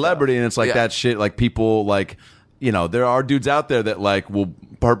you're a that celebrity, stuff. and it's like Yeah. that shit. Like people, like there are dudes out there that like will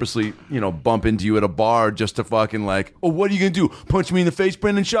purposely, bump into you at a bar just to fucking like, oh, what are you gonna do? Punch me in the face,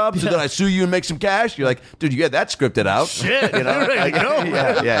 Brendan Schaub, so that I sue you and make some cash? You're like, dude, you got that scripted out. Shit, you know? you're ready to go,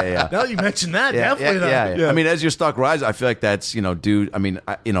 man. yeah. Now you mentioned that, Yeah, definitely. yeah. I mean, as your stock rises, I feel like that's dude. I mean,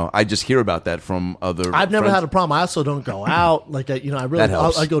 I just hear about that from other. I've never friends. had a problem. I also don't go out. Like, I really, That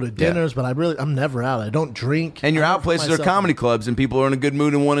helps. I go to dinners, but I'm never out. I don't drink. And you're I out work for places or myself. comedy clubs, and people are in a good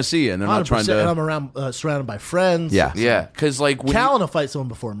mood and want to see you, and they're not trying 100%, and I'm to. around, surrounded by friends. Yeah. Yeah, because like when Callan will fight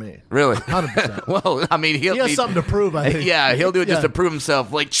someone before me. really, 100%. well, I mean, he'll He has be- something to prove, I think. Yeah, he'll do it just Yeah. to prove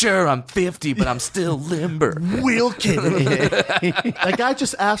himself. Like, sure, I'm 50, but I'm still limber. Wheel kick. That guy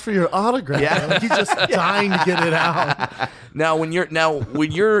just asked for your autograph. Yeah. Man. Like, he's just dying to get it out. Now, when you're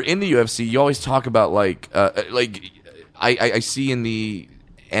in the UFC, you always talk about like I see in the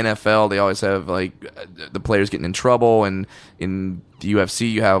NFL they always have like the players getting in trouble, and in the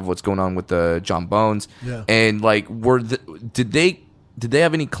UFC you have what's going on with the John Bones. Yeah. And like, did they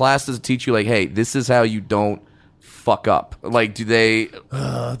have any classes to teach you like, hey, this is how you don't fuck up? Like, do they?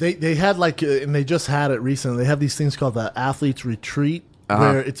 They had like, and they just had it recently. They have these things called the athletes retreat,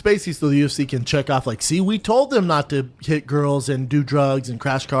 where it's basically so the UFC can check off like, see, we told them not to hit girls and do drugs and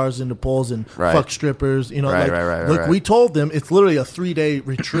crash cars into poles and Right. fuck strippers. You know, Right, like, right, look, right. we told them. It's literally a 3-day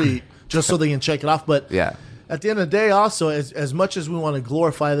retreat just so they can check it off. But Yeah. at the end of the day, also, as much as we want to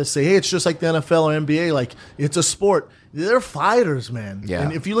glorify this, say, hey, it's just like the NFL or NBA, like, it's a sport. They're fighters, man. Yeah.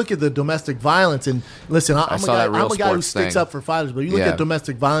 And if you look at the domestic violence, and listen, I'm saw that Real a guy who Sports sticks thing. up for fighters, but you look Yeah. at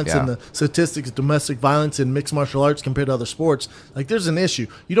domestic violence and Yeah. the statistics of domestic violence in mixed martial arts compared to other sports, like, there's an issue.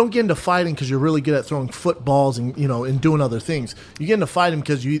 You don't get into fighting because you're really good at throwing footballs and, and doing other things. You get into fighting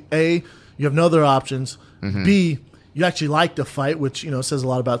because you have no other options. Mm-hmm. B, you actually like to fight, which, says a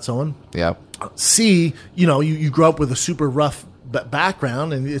lot about someone. Yeah. C, you grow up with a super rough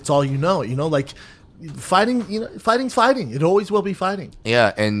background and it's all like fighting, fighting's fighting. It always will be fighting.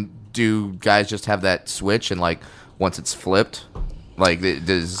 Yeah, and do guys just have that switch, and like once it's flipped, like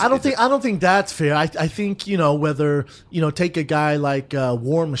does I don't think that's fair. I think, whether, take a guy like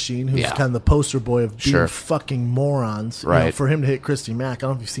War Machine, who's Yeah. kind of the poster boy of being Sure. fucking morons, Right. for him to hit Christy Mack. I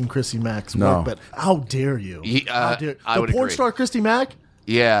don't know if you've seen Christy Mack's No. work, but how dare you? I The would porn agree. star Christy Mack?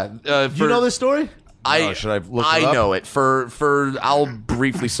 Yeah, You know this story? No, should I look it I up? know it. For I'll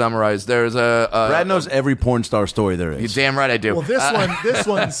briefly summarize. There's Brad knows every porn star story there You're is. damn right I do. Well,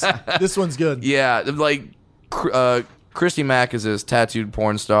 this one's good. Yeah, like Christy Mack is this tattooed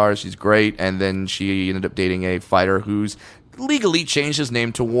porn star. She's great, and then she ended up dating a fighter who's legally changed his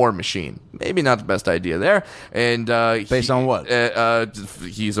name to War Machine. Maybe not the best idea there. And Based on what?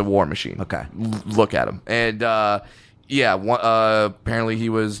 He's a war machine. Okay. Look at him. And apparently he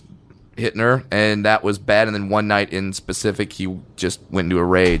was hitting her, and that was bad. And then one night in specific, he just went into a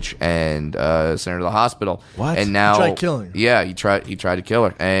rage and sent her to the hospital. What? And now He tried killing her. Yeah, he tried to kill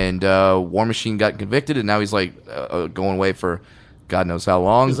her, and War Machine got convicted, and now he's like going away for God knows how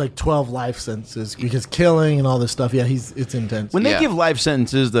long. There's like 12 life sentences because killing and all this stuff. Yeah, it's intense. When they Yeah. give life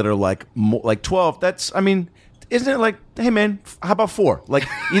sentences that are like 12, that's, I mean, isn't it like, hey man, how about 4? Like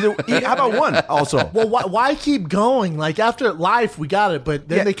how about 1 also? Well, why keep going? Like after life, we got it, but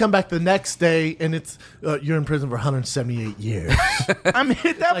then Yeah. they come back the next day and it's you're in prison for 178 years. I mean,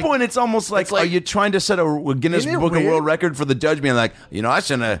 at that point, it's almost like, are you trying to set a Guinness Isn't it Book of weird? World Record for the judge being like, I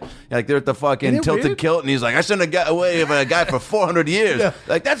shouldn't have, like they're at the fucking Isn't it Tilted weird? Kilt, and he's like, I shouldn't have got away with a guy for 400 years. Yeah.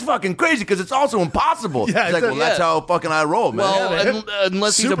 Like, that's fucking crazy because it's also impossible. Yeah, He's like, well, that's how fucking I roll, man. Well, Yeah, man.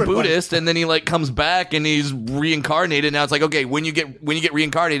 unless he's a Super fun. Buddhist, and then he like comes back and he's reincarnated. Now it's like, okay, when you get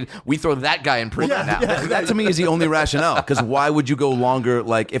reincarnated, we throw that guy in prison Yeah, now. yeah. That to me is the only rationale. Because why would you go longer?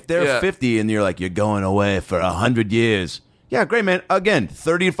 Like if they're Yeah. 50 and you're like you're going away for 100 years. Yeah, great man. Again,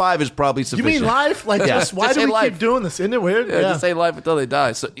 35 is probably You sufficient. mean life? Like, Yeah. why Just do say we life. keep doing this? Isn't it weird? Yeah, just say life until they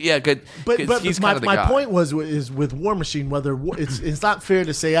die. So yeah, good. But 'cause he's my, kind of the my guy. point is with War Machine, whether it's not fair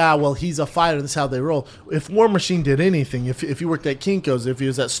to say, well, he's a fighter, this is how they roll. If War Machine did anything, if he worked at Kinko's, if he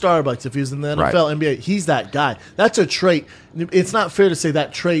was at Starbucks, if he was in the NFL, Right. NBA, he's that guy. That's a trait. It's not fair to say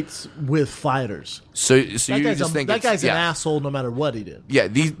that traits with fighters. So you That guy's, just think that it's- guy's an yeah. asshole no matter what he did. Yeah,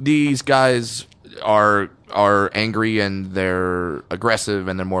 these guys are angry and they're aggressive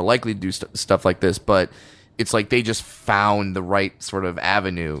and they're more likely to do stuff like this, but it's like they just found the right sort of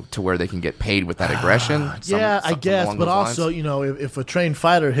avenue to where they can get paid with that aggression. Yeah, I something guess, along but those also, lines. if a trained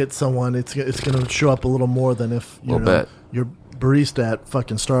fighter hits someone, it's going to show up a little more than if Little bit. your barista at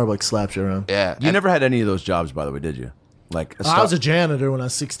fucking Starbucks slaps you around. Yeah, You never had any of those jobs, by the way, did you? Like I was a janitor when I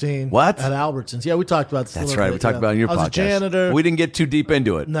was 16. What? At Albertsons. Yeah, we talked about this. a That's little right. bit, We talked yeah. about it on your I was podcast. a janitor. We didn't get too deep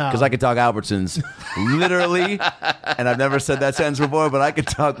into it No. because I could talk Albertsons literally, and I've never said that sentence before, but I could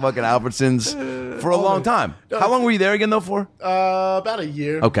talk fucking Albertsons for a long time. How long were you there again, though? For About a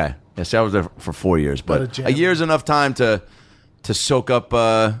year. okay, yes, I was there for 4 years, About a but janitor. a year is enough time to soak up.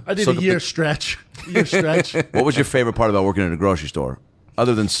 I did soak a up year the- stretch. What What was your favorite part about working at a grocery store,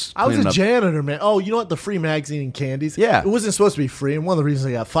 other than I was cleaning a up? janitor, man. Oh, you know what? The free magazine and candies. Yeah. It wasn't supposed to be free, and one of the reasons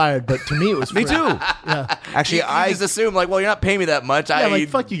I got fired, but to me it was free. Me too. Yeah. Actually, you I just assume like, well, you're not paying me that much. Yeah, like,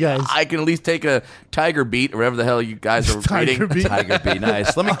 fuck you guys. I can at least take a Tiger Beat or whatever the hell you guys are Tiger reading. Beat. Tiger B,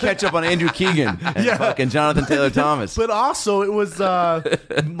 nice. Let me catch up on Andrew Keegan and fucking Jonathan Taylor Thomas. But also, it was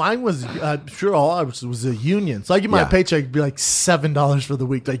mine was sure all ours was a union, so I get my Yeah. paycheck it'd be like $7 for the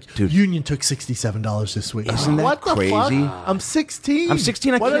week. Like, Dude. union took $67 this week. Isn't that what the crazy? Fuck? I'm 16. I'm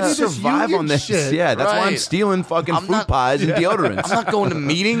 16. I Why do can't need this survive union on this. shit? Yeah, that's why I'm Right. stealing fucking I'm fruit not- pies and deodorants. I'm not going to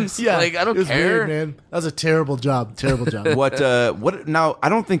meetings. Yeah, like I it don't was care. weird, man. That was a terrible job. Terrible job. What now? I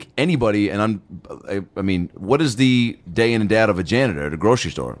don't think anybody, and I mean, what is the day in and day out of a janitor at a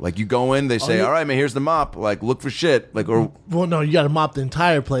grocery store? Like you go in, they say, you- "All right, man, here's the mop. Like look for shit." Like or Well, no, you got to mop the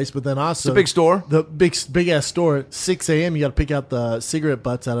entire place, but then also It's a big store. The big ass store. At 6 a.m. You got to pick out the cigarette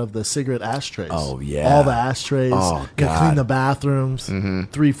butts out of the cigarette ashtrays. Oh, yeah. all the ashtrays. Oh, You gotta God. clean the bathrooms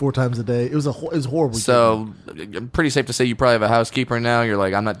 3-4 times a day. It was horrible. So, I'm pretty safe to say you probably have a housekeeper now. You're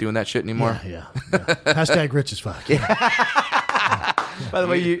like, I'm not doing that shit anymore. yeah. Hashtag rich as fuck. by the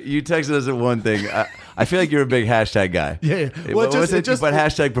way, you texted us at one thing. I feel like you're a big hashtag guy. Yeah. Well, Well, what was it? But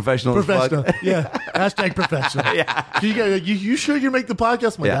hashtag professional. as fuck. Professional. Yeah. Hashtag professional. Yeah. You sure you make the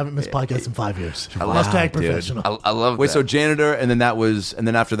podcast? I'm like, Yeah. I haven't missed podcasts in 5 years. Wow, Hashtag dude. professional. I love Wait, that. so janitor, and then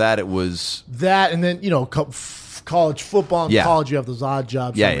after that, it was That and then college football. In Yeah. college, you have those odd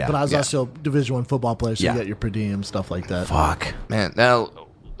jobs. Yeah, yeah, But I was yeah. also Division I football player, so Yeah. you got your per diem stuff like that. fuck. Man, now,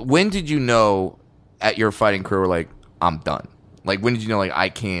 when did you know at your fighting career, like, I'm done? Like, when did you know, like, I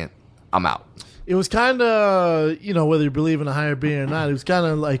can't, I'm out? It was kind of, whether you believe in a higher being or not, it was kind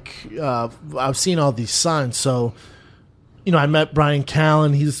of like I've seen all these signs. So, I met Brian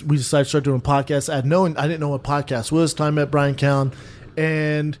Callen. We decided to start doing podcasts. I didn't know what podcast was until I met Brian Callen.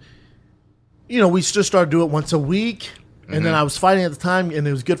 And, we just started doing it once a week. And then I was fighting at the time, and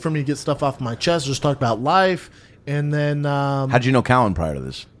it was good for me to get stuff off my chest, just talk about life. And then How'd you know Callan prior to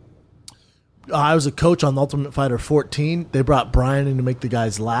this? I was a coach on The Ultimate Fighter 14. They brought Brian in to make the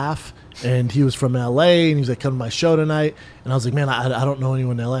guys laugh. And he was from LA, and he was like, come to my show tonight. And I was like, man, I don't know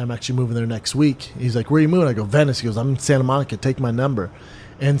anyone in LA. I'm actually moving there next week. He's like, where are you moving? I go, Venice. He goes, I'm in Santa Monica. Take my number.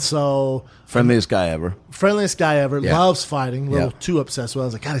 And so Friendliest guy ever. friendliest guy ever, Yeah. loves fighting, a little Yeah. too obsessed with it. I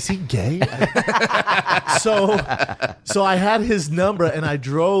was like, God, is he gay? So I had his number, and I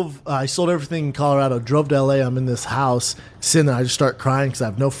drove. I sold everything in Colorado, drove to LA. I'm in this house, sitting there. I just start crying because I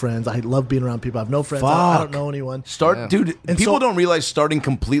have no friends. I love being around people. I have no friends. I Fuck. don't know anyone. Dude, And people so- don't realize starting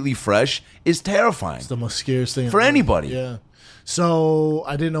completely fresh is terrifying. It's the most scariest thing For in the world. anybody. Yeah. So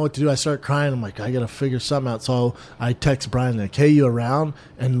I didn't know what to do. I started crying. I'm like, I got to figure something out. So I text Brian, like, hey, you around?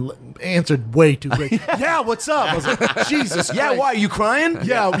 And answered way too quick. Yeah, what's up? I was like, Jesus Christ. Yeah, why? Are you crying?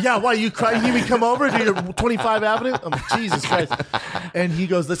 Yeah, why? You crying? You need me to come over to your 25 Avenue? I'm like, Jesus Christ. And he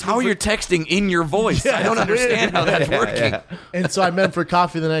goes, let's How are meet you texting in your voice? I don't it's weird. understand how that's working. And so I met him for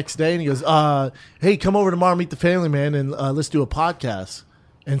coffee the next day, and he goes, hey, come over tomorrow, meet the family, man, and let's do a podcast.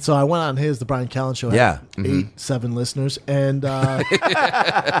 And so I went on the Brian Callen show. Yeah. Had 7 listeners, and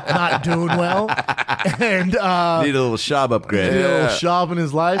not doing well. And Need a little shop upgrade. he had a little shop in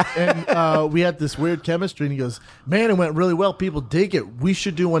his life. And we had this weird chemistry, and he goes, man, it went really well. People dig it. We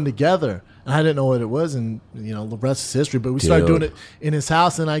should do one together. And I didn't know what it was, and the rest is history. But we started doing it in his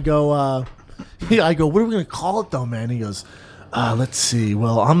house, and I go, what are we going to call it, though, man? He goes, let's see.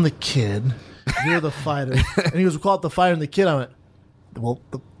 Well, I'm the kid. You're the fighter. And he goes, we'll call it the fighter and the kid. I went, well,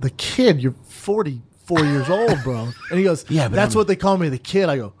 the kid, you're 44 years old, bro. And he goes, Yeah, but that's I'm- what they call me, the kid.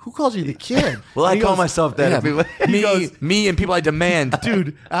 I go, who calls you the kid? Well, And I he call goes, myself that. Yeah, me and people I demand.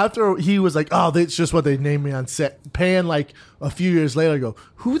 Dude, after he was like, oh, it's just what they named me on set. Pan, like, a few years later, I go,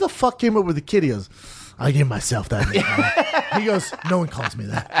 who the fuck came up with the kid? He goes, I gave myself that name. He goes, no one calls me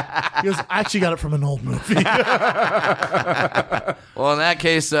that. He goes, I actually got it from an old movie. Well, in that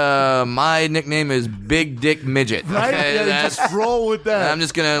case, my nickname is Big Dick Midget. Right? Okay, Yeah, that's- just roll with that. I'm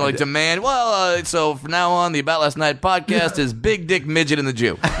just gonna demand. Well, so from now on, the About Last Night podcast is Big Dick Midget and the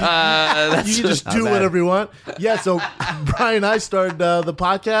Jew. That's You can just do whatever you want. Yeah, so Brian and I started the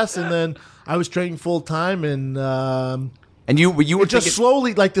podcast, and then I was training full time, and And you were just thinking,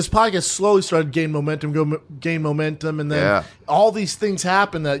 slowly, like this podcast slowly started gain momentum, and then Yeah. all these things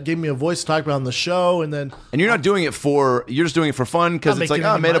happened that gave me a voice to talk about on the show, and then and you're not doing it you're just doing it for fun because not it's like, making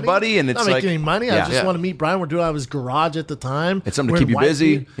oh, I any made a money. buddy, and it's not like making any money. Yeah. I just want to meet Brian. We're doing it out of his garage at the time. It's something to We're keep in you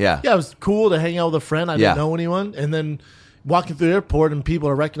busy. Whitefield. Yeah. Yeah, it was cool to hang out with a friend. I Yeah. didn't know anyone, and then walking through the airport and people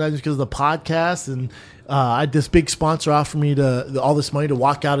are recognizing because of the podcast, and I had this big sponsor offer me all this money to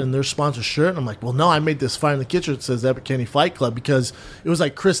walk out in their sponsor shirt, and I'm like, well, no, I made this Fire in the Kitchen that says Epic Kenny Fight Club because it was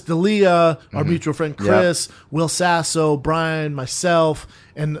like Chris D'Elia, our mutual friend Chris, Will Sasso, Brian, myself,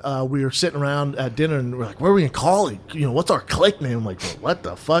 and we were sitting around at dinner, and we're like, what are we gonna call it? What's our click name? I'm like, well, what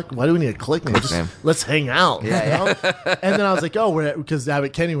the fuck? Why do we need a click name? Just name. let's hang out. Yeah. And then I was like, oh, because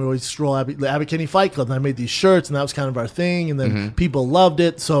Abbott Kenny, we always stroll Abbott Kenny Fight Club, and I made these shirts, and that was kind of our thing, and then people loved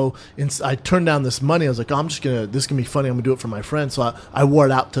it. So I turned down this money. I was like, oh, this is gonna be funny. I'm gonna do it for my friends. So I wore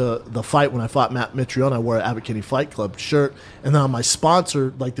it out to the fight when I fought Matt Mitrione. I wore an Abbott Kenny Fight Club shirt, and then on my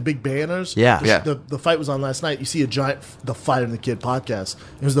sponsor, like the big banners. Yeah. The fight was on last night. You see a giant the Fighter and the Kid podcast.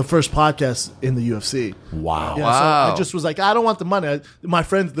 It was the first podcast in the UFC. Wow. Yeah, Wow. So I just was like, I don't want the money. My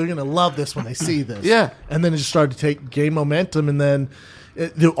friends, they're gonna love this when they see this. Yeah. And then it just started to gain momentum, and then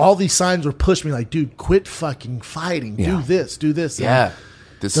all these signs were pushing me like, dude, quit fucking fighting. Yeah. Do this. And Yeah.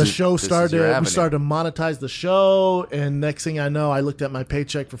 the show started. We started to monetize the show, and next thing I know, I looked at my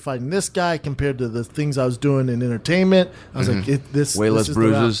paycheck for fighting this guy compared to the things I was doing in entertainment. I was like, this Way this less is the route.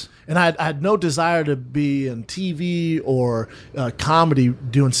 bruises. And I had no desire to be in TV or comedy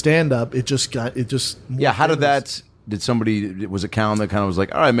doing stand up. It just Yeah, how did that? Was it Callan that kind of was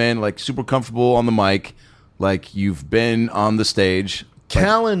like, all right, man, like super comfortable on the mic, like you've been on the stage.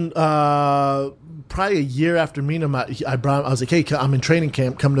 Callan, probably a year after meeting him, I was like, hey, I'm in training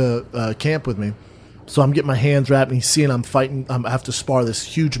camp. Come to camp with me. So I'm getting my hands wrapped, and he's seeing I'm fighting. I have to spar this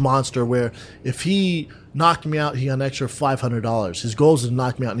huge monster where if he knocked me out, he got an extra $500. His goal is to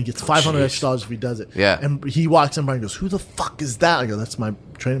knock me out, and he gets $500 extra if he does it. Yeah. And he walks in, and goes, who the fuck is that? I go, that's my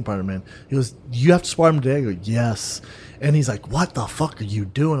training partner, man. He goes, you have to spar him today? I go, yes. And he's like, what the fuck are you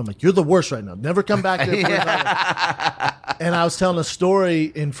doing? I'm like, you're the worst right now. Never come back there. And I was telling a story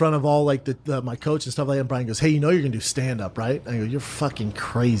in front of all like my coach and stuff like that. And Brian goes, hey, you're going to do stand-up, right? I go, you're fucking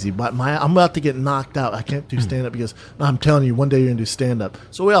crazy. But I'm about to get knocked out. I can't do stand-up. Because no, I'm telling you, one day you're going to do stand-up.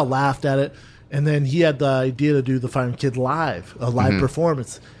 So we all laughed at it. And then he had the idea to do the Fire and Kid live, a live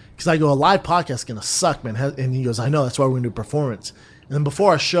performance. Because I go, a live podcast is going to suck, man. And he goes, I know, that's why we're going to do performance. And then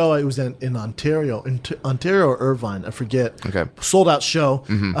before our show, it was in Ontario, Ontario or Irvine, I forget. Okay. Sold out show.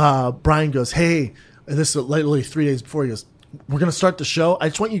 Brian goes, hey, and this is literally 3 days before, he goes, we're going to start the show. I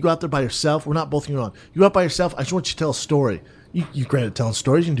just want you to go out there by yourself. We're not both going on. You go out by yourself. I just want you to tell a story. You're great at telling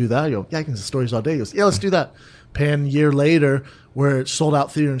stories. You can do that. I go, yeah, I can tell stories all day. He goes, yeah, let's do that. pan a year later, where it sold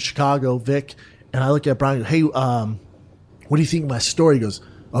out theater in Chicago, Vic, and I look at Brian, hey, what do you think of my story? He goes,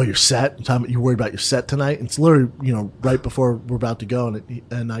 oh, you're set? You're worried about your set tonight? And it's literally, right before we're about to go.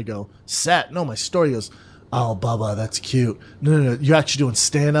 And I go, set? No, my story. He goes, oh, Bubba, that's cute. No, you're actually doing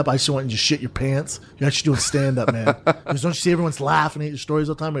stand-up? I just want you to shit your pants. You're actually doing stand-up, man. Because don't you see everyone's laughing at your stories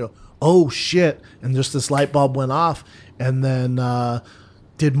all the time? I go, oh, shit. And just this light bulb went off. And then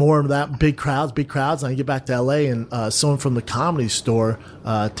did more of that, big crowds. And I get back to L.A. and someone from the Comedy Store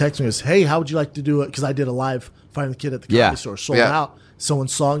texts me and goes, hey, how would you like to do it? Because I did a live Fighting the Kid at the Comedy Store, sold out. Someone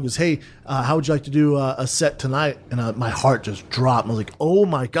saw and goes, hey, how would you like to do a set tonight? And my heart just dropped. I was like, oh,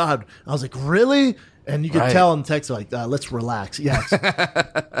 my God. I was like, really? And you could tell in the text, like, let's relax. Yeah,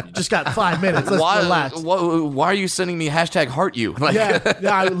 you just got 5 minutes. Let's relax. Why are you sending me #HeartYou? Like,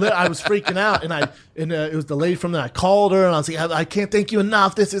 I was freaking out. And it was the lady from there. I called her, and I was like, I can't thank you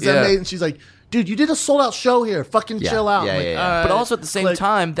enough. This is amazing. And she's like, dude, you did a sold-out show here. Fucking chill out. But also at the same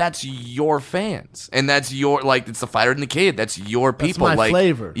time, that's your fans. And that's your, it's the Fighter and the Kid. That's your people. That's my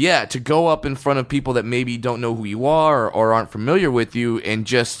flavor. Yeah, to go up in front of people that maybe don't know who you are or aren't familiar with you and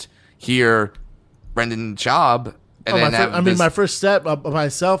just hear Brendan Schaub. And my first set by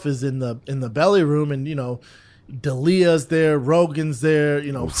myself is in the belly room, and D'Elia's there, Rogan's there,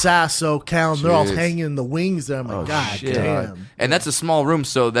 Sasso, Callan, they're all hanging in the wings there. I'm like, God damn. And that's a small room,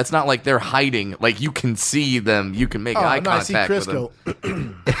 so that's not like they're hiding. Like, you can see them. You can make eye contact I see Chris with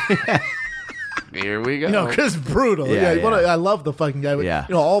them. Here we go. Chris brutal. I love the fucking guy.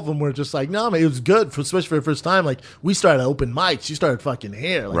 But, all of them were just like, no, man, it was good, especially for the first time. Like, we started open mics. You started fucking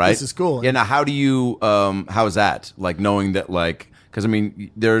here. Like, this is cool. Yeah, now how do you, how is that? Like, knowing that, because,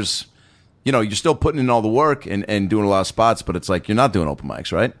 there's, you're still putting in all the work and doing a lot of spots, but it's like you're not doing open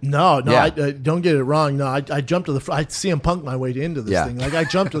mics, right? No, I don't get it wrong. No, I jumped to the front. I CM Punk my way into this thing. Like, I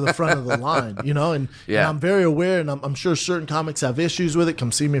jumped to the front of the line, and I'm very aware, and I'm sure certain comics have issues with it.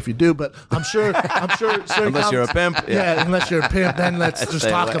 Come see me if you do, but I'm sure certain unless you're a pimp. Yeah, unless you're a pimp, then let's just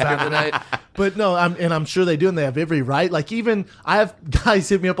talk about it. But no, I'm sure they do, and they have every right. Like, even I have guys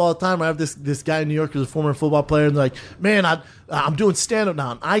hit me up all the time. I have this guy in New York who's a former football player, and they're like, man, I'm doing stand-up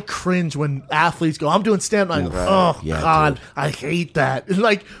now. And I cringe when athletes go, I'm doing stand-up. I go, God, dude. I hate that. It's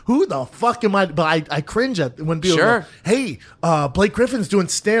like, who the fuck am I? But I cringe at when people go, hey, Blake Griffin's doing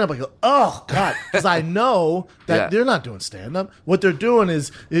stand-up. I go, oh, God. Because I know that they're not doing stand-up. What they're doing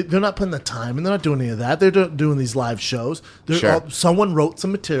is they're not putting the time, and they're not doing any of that. They're doing these live shows. Someone wrote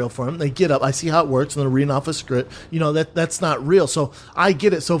some material for them. They get up. I see how it works, and they're reading off a script. That's not real. So I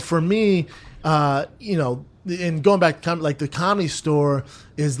get it. So for me, and going back to the Comedy Store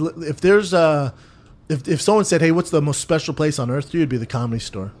is, if there's if someone said, hey, what's the most special place on earth to you, it'd be the Comedy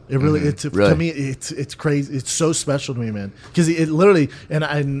Store. It really, to me, it's crazy. It's so special to me, man. Because it literally, and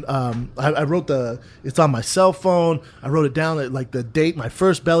I wrote it's on my cell phone. I wrote it down at the date, my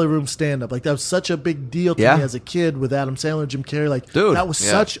first belly room stand up. Like, that was such a big deal to me as a kid with Adam Sandler, Jim Carrey. Like, dude, that was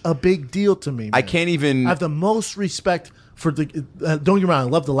such a big deal to me, man. I can't even. I have the most respect for the. Don't get me wrong, I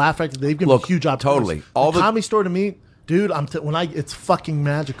love the Laugh Factory. They've given me huge opportunities. Totally. The Comedy Store to me, dude, it's fucking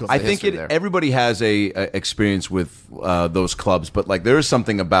magical. I think everybody has a experience with those clubs, but there is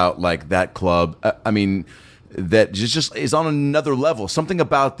something about that club. That just is on another level. Something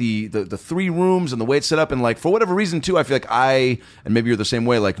about the three rooms and the way it's set up, and for whatever reason too, I feel like and maybe you're the same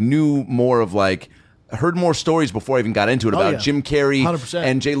way. Knew more of heard more stories before I even got into it about Jim Carrey 100%.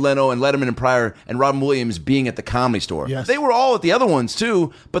 And Jay Leno and Letterman and Pryor and Robin Williams being at the Comedy Store. Yes. They were all at the other ones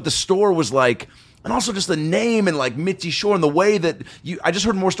too, but the store was and also just the name and Mitzi Shore and the way that I just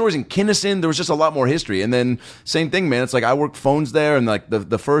heard more stories in Kinnison. There was just a lot more history. And then same thing, man. It's I worked phones there, and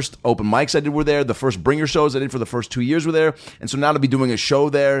the first open mics I did were there. The first bringer shows I did for the first 2 years were there. And so now to be doing a show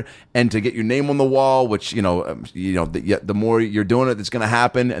there and to get your name on the wall, which the more you're doing it, it's going to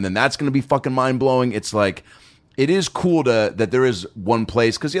happen, and then that's going to be fucking mind blowing. It's it is cool that there is one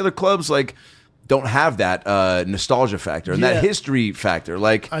place, because the other clubs don't have that nostalgia factor and that history factor.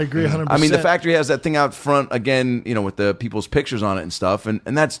 I agree 100%. The Factory has that thing out front again, with the people's pictures on it and stuff, and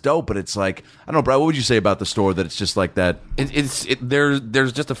that's dope. But it's I don't know, Brad, what would you say about the store that it's just like that?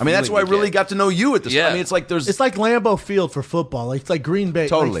 There's just a. That's why I really got to know you at this. Yeah. It's there's. It's like Lambeau Field for football. It's like Green Bay.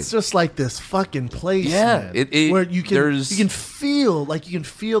 Totally. It's just this fucking place. Yeah, man, where you can feel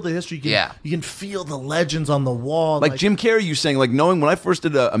the history. You can feel the legends on the wall. Jim Carrey, you saying knowing when I first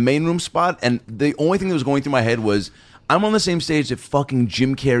did a main room spot, and the only thing that was going through my head was I'm on the same stage that fucking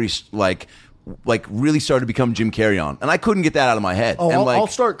Jim Carrey like really started to become Jim Carrey on, and I couldn't get that out of my head. Oh, and I'll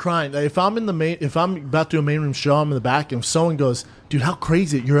start crying if I'm in the main. If I'm about to do a main room show, I'm in the back, and if someone goes, "Dude, how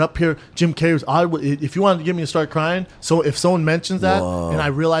crazy! You're up here, Jim Carrey's." If you wanted to get me to start crying, so if someone mentions that and I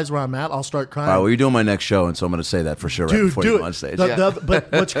realize where I'm at, I'll start crying. All right, well, you're doing my next show, and so I'm going to say that for sure right before you go on stage.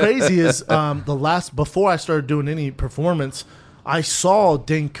 But what's crazy is before I started doing any performance, I saw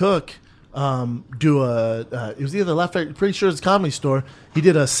Dane Cook do it was either Left Right, pretty sure it's a Comedy Store. He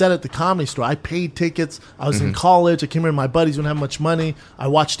did a set at the Comedy Store. I paid tickets. I was in college. I came here with my buddies, didn't have much money. I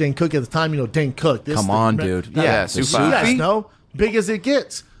watched Dane Cook at the time. Dane Cook. Come on, dude. Yeah, Sufi. You guys know, big as it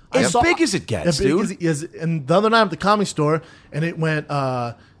gets. As big as it gets, dude. And the other night at the Comedy Store, and it went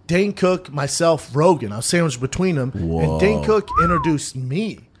Dane Cook, myself, Rogan. I was sandwiched between them. Whoa. And Dane Cook introduced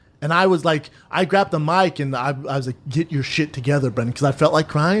me. And I was like, I grabbed the mic and I was like, get your shit together, Brendan, because I felt like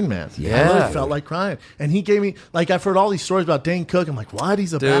crying, man. Yeah. I really felt like crying. And he gave me, like, I've heard all these stories about Dane Cook. I'm like, what?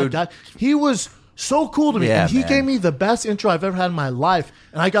 He's a bad guy. He was so cool to me. Yeah, and he man. gave me the best intro I've ever had in my life.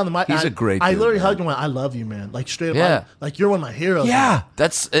 And I got on the mic. He's a great I dude, literally man. hugged him and went, I love you, man. Like, straight up. Yeah. Like, you're one of my heroes. Yeah. Man.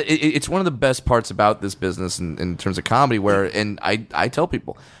 That's it's one of the best parts about this business in terms of comedy. Where and I tell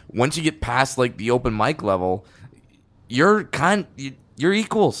people, once you get past like the open mic level, you're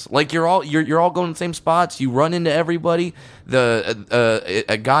equals. Like you're all going to the same spots. You run into everybody.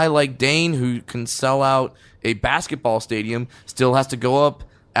 A guy like Dane who can sell out a basketball stadium still has to go up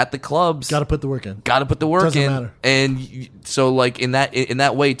at the clubs. Got to put the work in. Got to put the work Doesn't in. matter. And so like in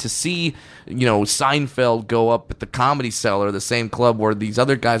that way, to see Seinfeld go up at the Comedy Cellar, the same club where these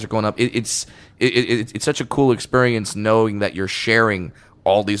other guys are going up, it's such a cool experience knowing that you're sharing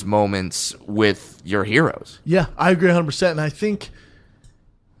all these moments with your heroes. Yeah, I agree 100%. And I think,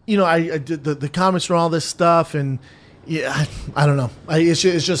 I did the comments for all this stuff, and yeah, I don't know. It's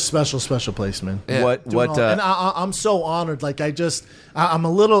just a special place, man. Yeah. And I'm so honored. Like I'm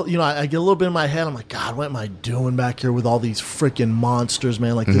a little, I get a little bit in my head. I'm like, God, what am I doing back here with all these freaking monsters,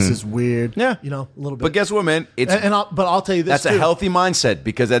 man? Like this is weird. Yeah. A little bit. But guess what, man? It's but I'll tell you this. that's too. a healthy mindset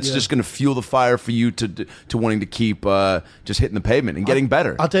because that's just going to fuel the fire for you to wanting to keep just hitting the pavement and getting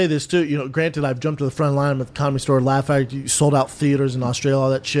better. I'll tell you this too. Granted, I've jumped to the front line with the Comedy Store, Laugh Factory, sold out theaters in Australia,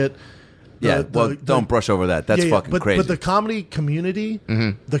 all that shit. Don't brush over that. That's fucking crazy. But the comedy community,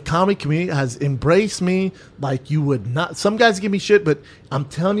 has embraced me like you would not. Some guys give me shit, but I'm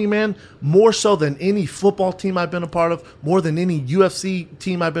telling you, man, more so than any football team I've been a part of, more than any UFC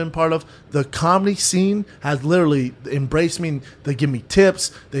team I've been a part of, the comedy scene has literally embraced me. They give me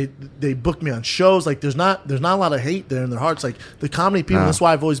tips. They book me on shows. Like there's not a lot of hate there in their hearts. Like the comedy people, that's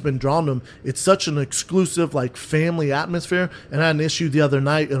why I've always been drawn to them. It's such an exclusive like family atmosphere. And I had an issue the other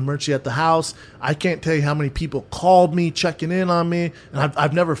night, an emergency at the house. I can't tell you how many people called me, checking in on me, and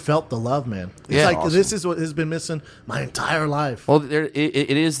I've never felt the love, man. It's like awesome. This is what has been missing my entire life. Well, it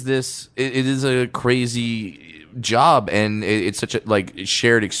is a crazy job, and it's such a like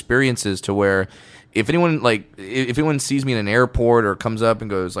shared experiences to where if anyone sees me in an airport or comes up and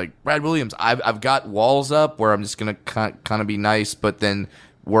goes like, Brad Williams, I've got walls up where I'm just gonna kind of be nice, but then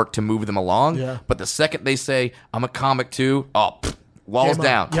work to move them along. Yeah. But the second they say I'm a comic too, walls Game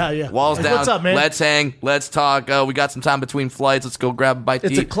down. on. Yeah. Walls Hey, down. what's up, man? Let's hang. Let's talk. We got some time between flights. Let's go grab a bite to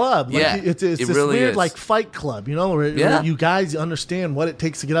It's eat. a club. Like, Yeah. It's it this really weird is. like fight club, where Yeah. you guys understand what it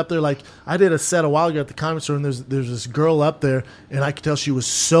takes to get up there. Like I did a set a while ago at the Comedy Store, and there's this girl up there, and I could tell she was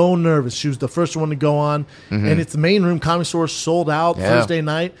so nervous. She was the first one to go on, and it's the main room. Comedy Store sold out Thursday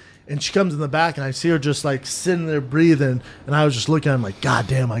night. And she comes in the back, and I see her just like sitting there breathing, and I was just looking at her, like, God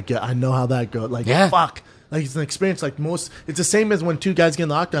damn, I know how that goes. Like, fuck. Like, it's an experience like most. It's the same as when two guys get in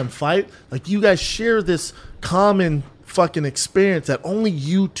the octagon fight. Like, you guys share this common fucking experience that only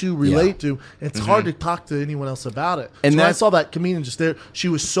you two relate to. It's hard to talk to anyone else about it. And so when I that- saw that comedian just there, she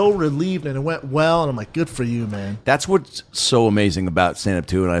was so relieved, and it went well. And I'm like, good for you, man. That's what's so amazing about stand-up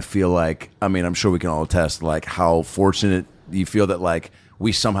too, and I feel like, I'm sure we can all attest, like how fortunate you feel that like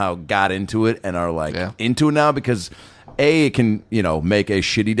we somehow got into it and are like into it now because it can, make a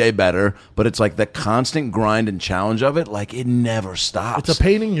shitty day better, but it's like the constant grind and challenge of it, like it never stops. It's a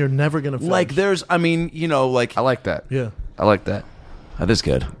painting you're never gonna finish. like there's, like I like that. yeah, I like that. that is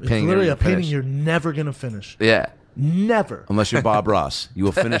good. it's Painting literally you're a painting finished. you're never gonna finish. Yeah. Never. Unless you're Bob Ross, you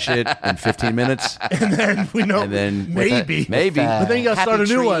will finish it in 15 minutes, And then we know and then maybe. But then you gotta start a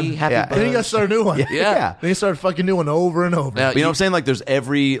new one. Yeah. Then you gotta start a new one. Yeah. Then you start a fucking new one over and over. Now, But you know what I'm saying? Like there's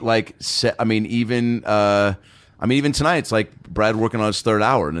every like set. Even tonight, it's like Brad working on his third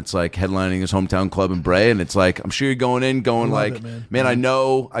hour, and it's like headlining his hometown club in Bray, and it's like I'm sure you're going Love like, it, man. man, I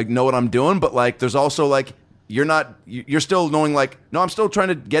know what I'm doing, but like there's also like you're still knowing like, no, I'm still trying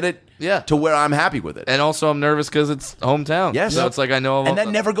to get it to where I'm happy with it. And also, I'm nervous because it's hometown. Yes. So it's like I know. And that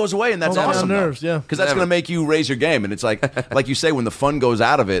never goes away, and that's Hometown awesome. nerves, yeah. Because that's Never. going to make you raise your game. And it's like you say, when the fun goes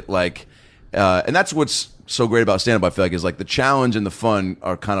out of it, like, and that's what's so great about stand-up, I feel like, is like the challenge and the fun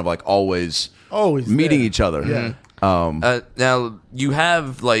are kind of like always meeting there. each other. Yeah. Now you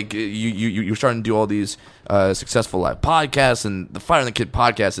have like you're starting to do all these successful live podcasts, and the Fire and the Kid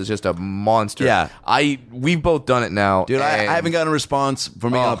podcast is just a monster. Yeah. We've both done it now, Dude, I and haven't gotten a response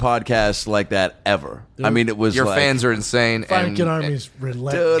from me on a podcast like that ever. I mean, it was your like, fans are insane. Fire and and Kid Army's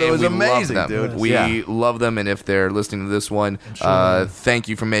relentless. Dude, it and was we amazing, love them. dude. We Yeah. love them, and if they're listening to this one, thank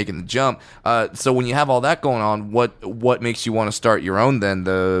you for making the jump. So when you have all that going on, what makes you want to start your own? Then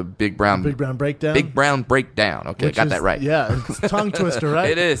the Big Brown Breakdown. Big Brown Breakdown. Okay, Which got is- that right. Yeah, it's a tongue twister, right?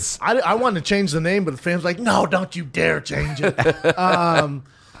 It is. I wanted to change the name, but the fans were like, no, don't you dare change it.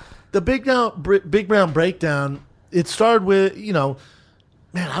 The Big Brown Breakdown, it started with, man,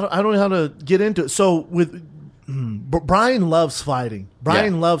 I don't know how to get into it. So with Brian loves fighting.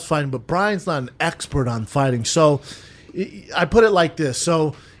 Brian loves fighting, but Brian's not an expert on fighting. So I put it like this.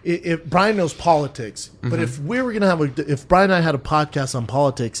 So if Brian knows politics, but if we were gonna if Brian and I had a podcast on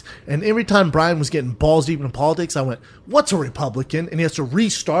politics, and every time Brian was getting balls deep in politics, I went, "What's a Republican?" And he has to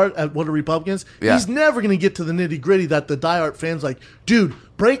restart at what a Republican is. Yeah. He's never gonna get to the nitty gritty that the diehard fans like, dude,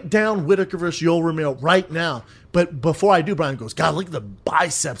 break down Whitaker versus Yoel Romero right now. But before I do, Brian goes, God, look at the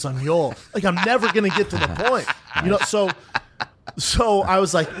biceps on Yoel. Like, I'm never gonna get to the point, So I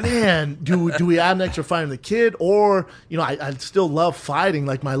was like, man, do we add an extra fight in the kid? Or, I still love fighting.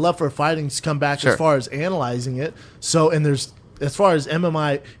 Like, my love for fighting's come back Sure. as far as analyzing it. So, and as far as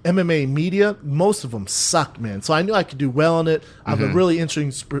MMA media, most of them suck, man. So I knew I could do well in it. I have a really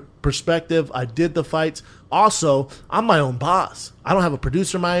interesting perspective. I did the fights. Also, I'm my own boss. I don't have a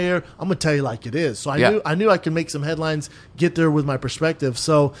producer in my ear. I'm gonna tell you like it is. So I knew I could make some headlines, get there with my perspective.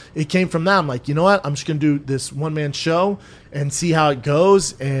 So it came from that. I'm like, you know what? I'm just gonna do this one-man show and see how it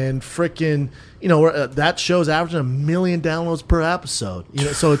goes. And freaking, that show's averaging 1 million downloads per episode.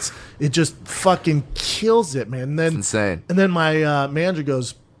 So it just fucking kills it, man. And then It's insane. And then my manager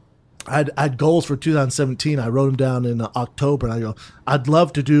goes, I had goals for 2017. I wrote them down in October, and I go, I'd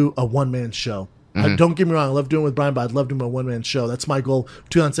love to do a one-man show. Don't get me wrong, I love doing it with Brian, but I'd love doing a one-man show. That's my goal for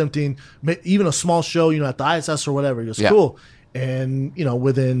 2017. Even a small show, at the ISS or whatever. He goes, cool. And,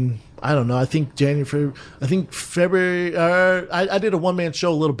 within, I don't know, I think February, I did a one-man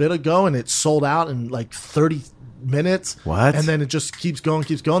show a little bit ago, and it sold out in like 30 minutes. What? And then it just keeps going.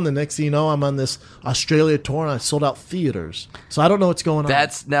 The next thing you know, I'm on this Australia tour, and I sold out theaters. So I don't know what's going on.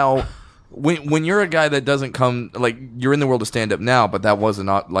 That's now when you're a guy that doesn't come, like, you're in the world of stand up now, but that wasn't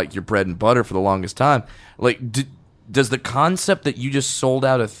not like your bread and butter for the longest time. Like, does the concept that you just sold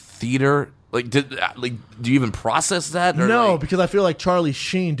out a theater, like, do you even process that? Or No, like, because I feel like Charlie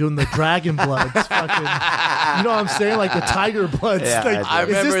Sheen doing the Dragon Bloods. Fucking, you know what I'm saying? Like the Tiger Bloods. Yeah, like, I is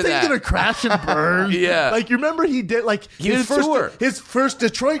remember this thing that. gonna crash and burn? Yeah. Like, you remember he did, like, did a tour. his first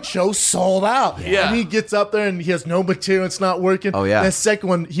Detroit show sold out. Yeah. And he gets up there and he has no material. It's not working. Oh, yeah. And the second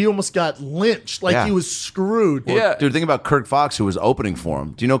one, he almost got lynched. Like, Yeah. he was screwed. Yeah. Dude, think about Kirk Fox, who was opening for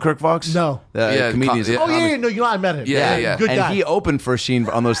him. Do you know Kirk Fox? No. Yeah, comedian. yeah. Oh, yeah, no, I met him. Yeah. Good and guy. he opened for Sheen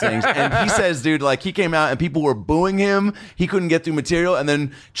on those things. And he says, dude, like, he came out and people were booing him. He couldn't get through material. And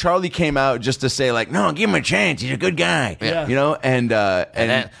then Charlie came out just to say, like, no, give him a chance. He's a good guy. Yeah. And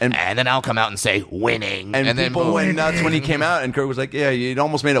then I'll come out and say winning, and then people boom. went nuts when he came out. And Kirk was like, yeah, it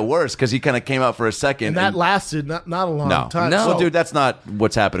almost made it worse because he kind of came out for a second. and that lasted not a long no. time. No. So, dude, that's not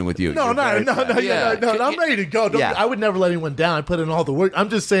what's happening with you. No, You're very- no, Yeah. I'm ready to go. Yeah. I would never let anyone down. I put in all the work. I'm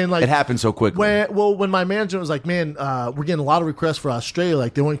just saying, like, It happened so quickly. when my manager was like, man, we're getting a lot of requests for Australia.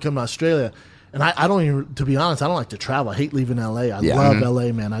 Like, they want to come to Australia. And I don't even, to be honest, I don't like to travel. I hate leaving LA. I love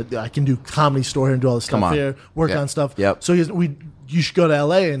LA, man. I can do Comedy Store here and do all this Come stuff on. here, work Yeah. on stuff. Yep. So you should go to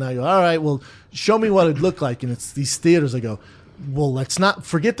LA. And I go, all right, well, show me what it'd look like. And it's these theaters. I go, well, let's not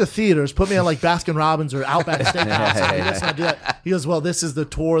forget the theaters. Put me on like Baskin Robbins or Outback Steakhouse. Let's not do that. He goes, well, this is the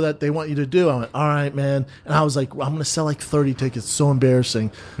tour that they want you to do. I went, all right, man. And I was like, I'm going to sell like 30 tickets. So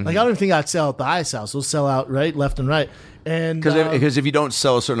embarrassing. Like, I don't even think I'd sell out the Ice House. They'll sell out left and right. And Because if you don't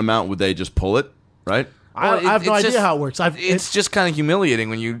sell a certain amount, would they just pull it? Right? I have no it's idea just- how it works. It's just kind of humiliating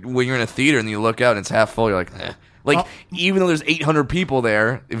when you're in a theater and you look out and it's half full. You're like, eh. Like, even though there's 800 people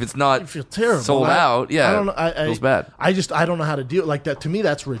there, if it's not I feel terrible. sold out, yeah, I don't know. it feels bad. I don't know how to deal like that. To me,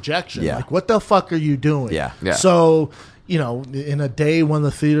 that's rejection. Yeah. Like, what the fuck are you doing? Yeah. Yeah. So, in a day, one of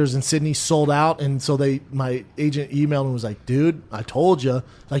the theaters in Sydney sold out, and so my agent emailed and was like, "Dude, I told you."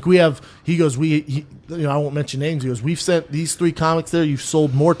 Like he goes, I won't mention names. He goes, "We've sent these 3 comics there. You've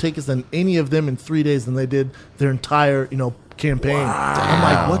sold more tickets than any of them in 3 days than they did their entire, campaign." I'm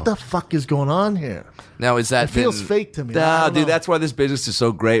like, what the fuck is going on here? Now is that It feels fake to me. Nah, dude, that's why this business is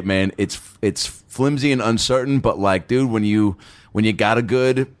so great, man. It's flimsy and uncertain, but like, dude, when you got a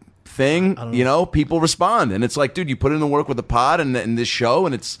good thing, people respond, and it's like, dude, you put in the work with the pod and this show,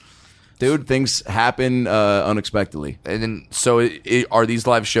 and it's, dude, things happen unexpectedly. And then, so are these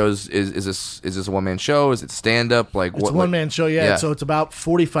live shows? Is this a one man show? Is it stand up? Like It's a one man show, yeah. So it's about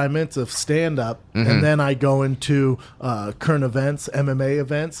 45 minutes of stand up, and then I go into current events, MMA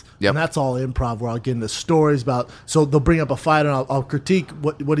events, and that's all improv. Where I'll get into stories about. So they'll bring up a fighter, and I'll critique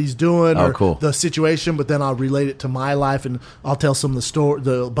what he's doing or the situation, but then I'll relate it to my life, and I'll tell some of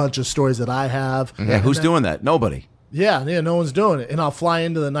the bunch of stories that I have. Yeah, who's doing that? Nobody. Yeah, no one's doing it. And I'll fly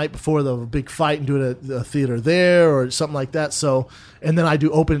into the night before the big fight and do it at the theater there or something like that. So, and then I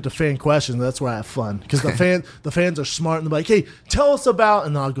do open it to fan questions. That's where I have fun because the fans are smart and they're like, "Hey, tell us about,"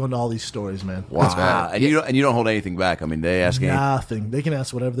 and then I'll go into all these stories, man. Wow. And you don't hold anything back. I mean, they ask nothing. They can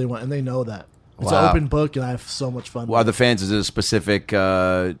ask whatever they want, and they know that. It's an open book, and I have so much fun. Well, are the fans, is it a specific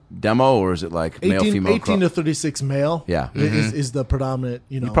demo, or is it like male, female? 18 to 36 male. Yeah, is the predominant.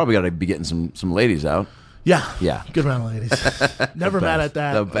 You probably got to be getting some ladies out. Yeah. Good round of ladies. Never mad at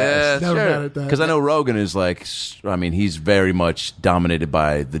that. The best. Never mad at that. Because I know Rogan is like, I mean, he's very much dominated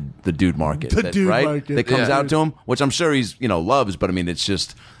by the dude market. Market. That comes out to him, which I'm sure he's, loves, but I mean, it's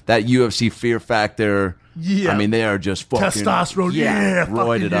just that UFC fear factor. Yeah. I mean, they are just fucking testosterone. Yeah.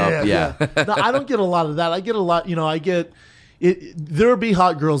 Roided up. Yeah. No, I don't get a lot of that. I get a lot, I get there'll be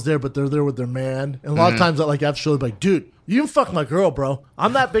hot girls there, but they're there with their man. And a lot of times I like after show, like, "Dude, you can fuck my girl, bro.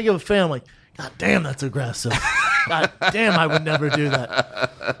 I'm that big of a fan." I'm like, "God damn, that's aggressive. God damn, I would never do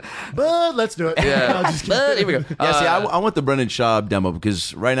that." But let's do it. Yeah. But here we go. Yeah, see, I want the Brendan Schaub demo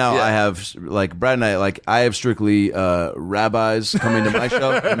because right now I have, like, Brad and I have strictly rabbis coming to my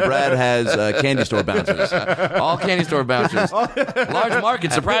show, and Brad has candy store bouncers. All candy store bouncers. Large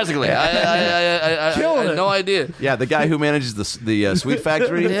market, surprisingly. I had no idea. Yeah, the guy who manages the Sweet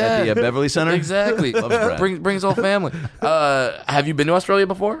Factory at the Beverly Center. Exactly. Loves Brad. Bring his whole family. Have you been to Australia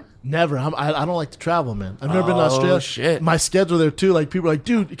before? Never. I don't like to travel, man. I've never been to Australia. Shit. My schedule there too. Like people are like,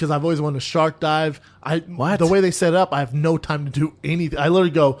 "Dude," because I've always wanted to shark dive. The way they set it up, I have no time to do anything. I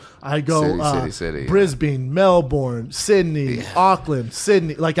literally go city, Brisbane, Melbourne, Sydney, Auckland,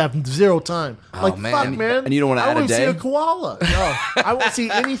 Sydney. Like I have zero time. Like man. fuck, man. And you don't want to add a day? I won't see a koala. No, I won't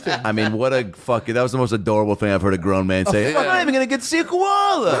see anything. I mean, what a fucking... That was the most adorable thing I've heard a grown man say. I'm not even going to get to see a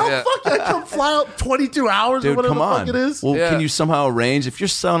koala. How fuck? I come fly out 22 hours Dude, or whatever come the on. fuck it is. Well, can you somehow arrange... If you're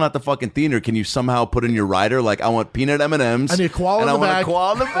selling out the fucking theater, can you somehow put in your rider, like, I want peanut M&Ms. I need a koala and in the I back.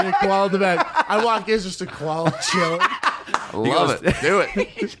 want a koala in the back. I need a koala in the back. I walk in, it's just a koala chilling. Love it. Do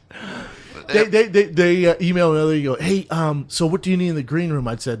it. They email me and go, "Hey, so what do you need in the green room?"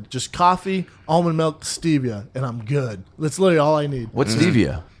 I said, "Just coffee, almond milk, stevia, and I'm good." That's literally all I need. What's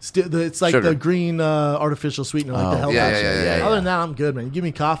stevia? It's like Sugar. the green artificial sweetener, like the health option. Yeah. Other than that, I'm good, man. You give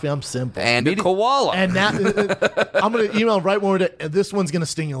me coffee, I'm simple. And a koala. And that, I'm going to email right when we're done. This one's going to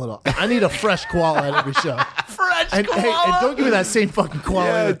sting a little. I need a fresh koala at every show. Fresh koala? Hey, and don't give me that same fucking koala.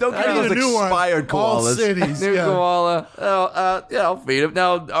 Yeah, don't give me I need those a new one. expired All koalas. cities. New Yeah. koala. I'll feed him.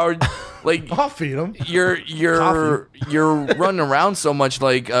 Now, I'll feed them. you're running around so much,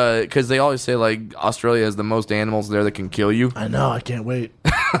 like, because they always say, like, Australia has the most animals there that can kill you. I know. I can't wait.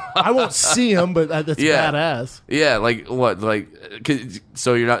 I won't see them, but that's badass. Yeah, like what? Like,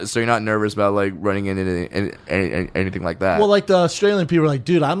 so you're not nervous about like running into anything like that? Well, like the Australian people are like,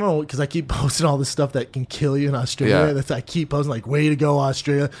 "Dude, I don't know," because I keep posting all this stuff that can kill you in Australia. Yeah. I keep posting like, "Way to go,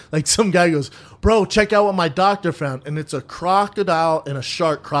 Australia!" Like some guy goes, "Bro, check out what my doctor found," and it's a crocodile and a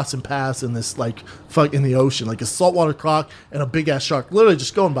shark crossing paths in this like fuck in the ocean, like a saltwater croc and a big ass shark, literally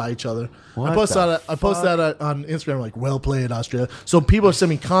just going by each other. I post that on Instagram, like, "Well played, Australia." So people are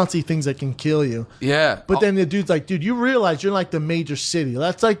sending constantly things that can kill you. Yeah. But then the dude's like, "Dude, you realize you're in like the major city.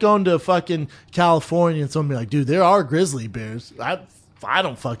 That's like going to fucking California and somebody like, dude, there are grizzly bears. I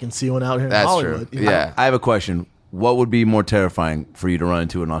don't fucking see one out here in Hollywood." True. You know? Yeah. I have a question. What would be more terrifying for you to run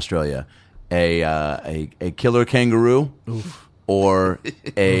into in Australia? A killer kangaroo or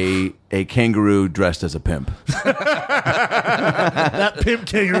a kangaroo dressed as a pimp? That pimp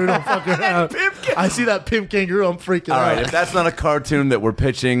kangaroo don't fuck around. I see that pimp kangaroo, I'm freaking All out. right, if that's not a cartoon that we're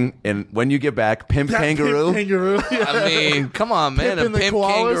pitching, and when you get back, Pimp That Kangaroo. Pimp kangaroo. I mean, come on, man. Pimping A the pimp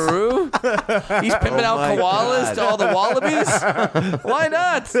koalas? kangaroo? He's pimping out my koalas God. to all the wallabies? Why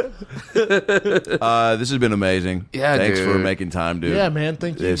not? This has been amazing. Yeah, thanks dude. for making time, dude. Yeah, man.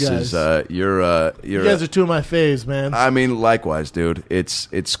 Thank you This guys. is you're You guys are two of my faves, man. I mean, likewise, dude.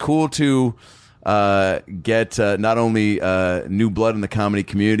 It's cool to get not only new blood in the comedy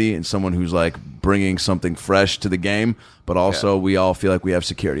community and someone who's like bringing something fresh to the game, but also we all feel like we have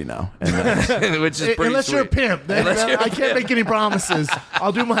security now. And Which is pretty Unless you're a sweet. pimp, then I can't make any promises.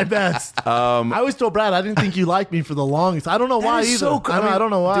 I'll do my best. I always told Brad I didn't think you liked me for the longest. I don't know why either. I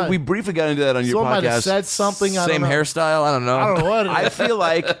don't know why. Dude, we briefly got into that on your Someone might have podcast. said something. I Same don't know. hairstyle? I don't know. I don't know what it is. I feel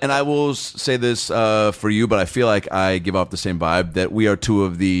like, and I will say this for you, but I feel like I give off the same vibe that we are two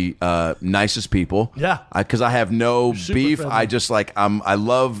of the nicest people. Yeah. Because I have no super beef. friendly. I just like I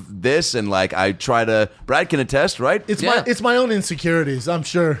love this, and like I try to. Brad can attest, right? It's my own insecurities, I'm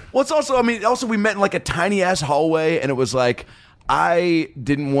sure. Well, it's also, I mean, also we met in like a tiny ass hallway, and it was like, I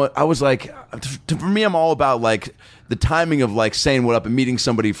was like, for me, I'm all about like the timing of like saying what up and meeting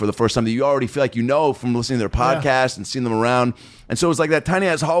somebody for the first time that you already feel like you know from listening to their podcast and seeing them around. And so it was like that tiny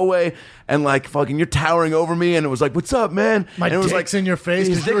ass hallway, and like fucking you're towering over me, and it was like, "What's up, man?" My and it was dick's like in your face.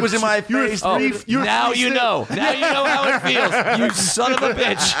 His dick was in my you're face. three- dude. you're Now three you sti- know. Now you know how it feels. You son of a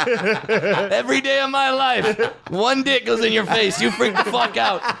bitch. Every day of my life, one dick goes in your face. You freak the fuck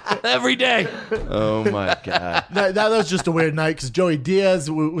out. Every day. Oh my god. That was just a weird night because Joey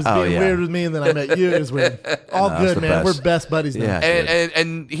Diaz was being yeah. weird with me, and then I met you. It was weird. All No, it's good, the man. best. We're best buddies now. Yeah.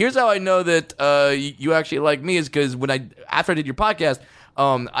 And here's how I know that you actually like me is because after I did your podcast,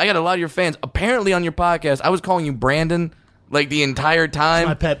 I got a lot of your fans. Apparently on your podcast, I was calling you Brandon like the entire time.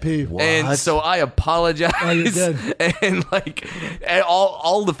 My pet peeve. And so I apologize. Oh, you're good. And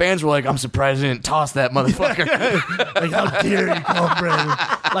all the fans were like, "I'm surprised I didn't toss that motherfucker." Like, how dare you call him Brendan?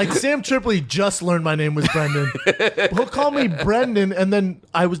 Like, Sam Tripoli just learned my name was Brendan. He'll call me Brendan, and then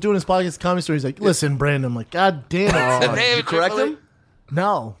I was doing his podcast comedy story. He's like, "Listen, Brandon." I'm like, "God damn it." Did you correct him?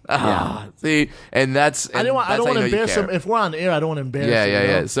 No. See, and that's I don't want that's how to you know you embarrass care. him. If we're on air, I don't want to embarrass Yeah, him. yeah, you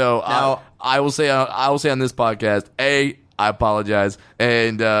know? yeah. So Now- I will say on this podcast, A, I apologize,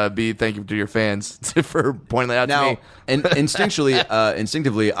 and B, thank you to your fans for pointing that out to Now, me. and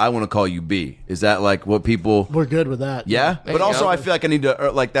instinctively, I want to call you B. Is that like what people? We're good with that. Yeah, There but you also go. I feel like I need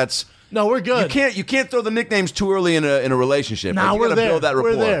to like that's. No, we're good. You can't throw the nicknames too early in a relationship. Nah, Like, you we're gotta there. build that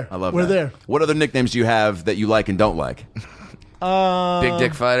rapport. We're there. I love We're that. there. What other nicknames do you have that you like and don't like? Big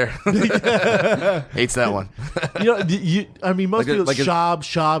dick fighter. Hates that one. I mean, most Like a- people, like a- Shab,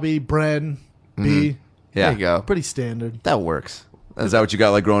 Shabby, Bren, B. Yeah, There you go. Pretty standard. That works. Is that what you got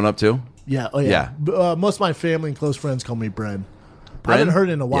like growing up too? Yeah. Oh, yeah. Most of my family and close friends call me Bren. I haven't heard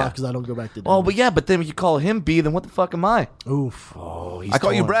it in a while Yeah. because I don't go back to. Oh, but yeah, but then if you call him B, then what the fuck am I? Oof. I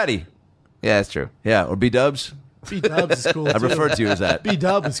call you Braddy. Yeah, that's true. Yeah, or B Dubs. B Dubs is cool. I refer to you as that. B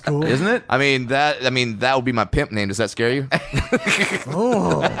Dub is cool. Isn't it? I mean that would be my pimp name. Does that scare you?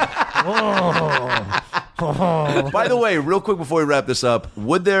 By the way, real quick before we wrap this up,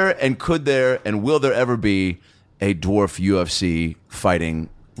 would there and could there and will there ever be a dwarf UFC fighting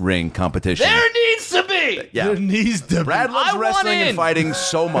ring competition? There needs to be. Yeah. There needs to Brad be. loves I want wrestling and in. fighting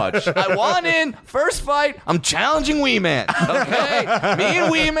so much. I want in. First fight, I'm challenging Wee Man. Okay? Me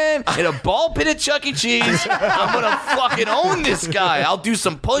and Wee Man in a ball pit at Chuck E. Cheese. I'm going to fucking own this guy. I'll do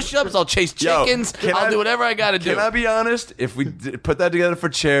some push ups. I'll chase Yo, chickens. can I'll I- do whatever I got to do. Can I be honest? If we put that together for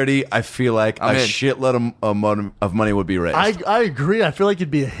charity, I feel like I'm a in. shitload of money would be raised. I agree. I feel like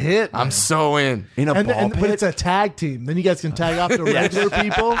it'd be a hit. I'm so in. in a ball but pit. it's a tag team. Then you guys can tag off the regular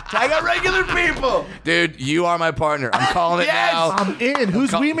people. I got regular people. Dude, you are my partner. I'm calling it Yes! now. I'm in.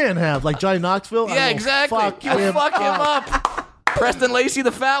 Who's Wee Man have? Like Johnny Knoxville? I Yeah, will exactly. Fuck You him fuck him up. up. Preston Lacey,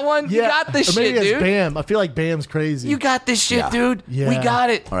 the fat one. You got this Or maybe shit, it's dude. Bam. I feel like Bam's crazy. You got this shit, Yeah. dude. Yeah. We got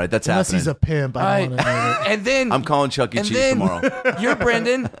it. All right, that's Unless happening. he's a pimp. All I right. don't want to know it. And then I'm calling Chuck E. and Cheese then tomorrow. You're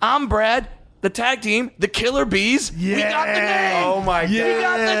Brendan. I'm Brad. The tag team, the Killer Bees. We got the name. Oh my god! We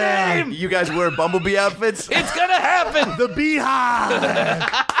got the name. You guys wear Bumblebee outfits? It's gonna happen. The Beehive.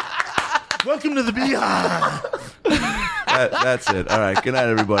 Welcome to the Beehive. That's it. All right. Good night,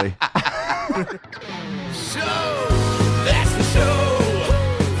 everybody. So, that's the show.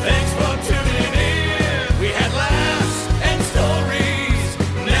 Thanks for tuning in. We had laughs and stories.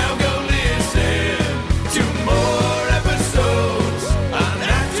 Now go listen to more episodes on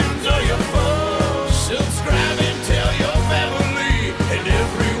iTunes or your phone. Subscribe and tell your family and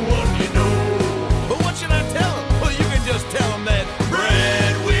everyone you know. But what should I tell them? Well, you can just tell them that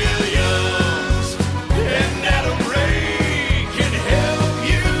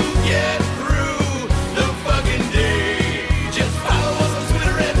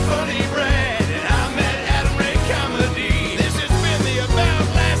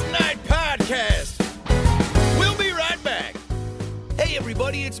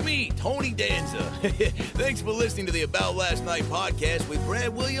everybody, it's me, Tony Danza. Thanks for listening to the About Last Night podcast with Brad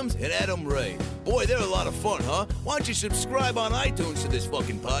Williams and Adam Ray. Boy, they're a lot of fun, huh? Why don't you subscribe on iTunes to this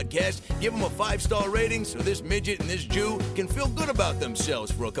fucking podcast, give them a 5-star rating so this midget and this Jew can feel good about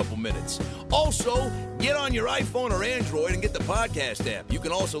themselves for a couple minutes. Also, get on your iPhone or Android and get the podcast app. You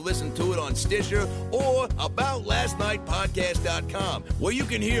can also listen to it on Stitcher or AboutLastNightPodcast.com, where you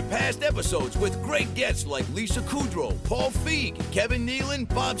can hear past episodes with great guests like Lisa Kudrow, Paul Feig, Kevin Nealon,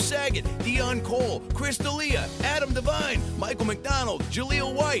 Bob Saget, Dion Cole, Chris D'Elia, Adam Devine, Michael McDonald,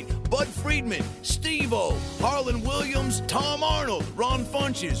 Jaleel White, Bud Friedman, Steve-O, Harlan Williams, Tom Arnold, Ron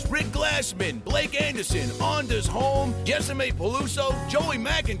Funches, Rick Glassman, Blake Anderson, Anders Holm, Jessime Peluso, Joey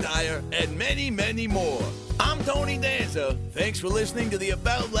McIntyre, and many, many more. I'm Tony Danza. Thanks for listening to the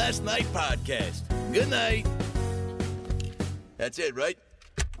About Last Night podcast. Good night. That's it, right?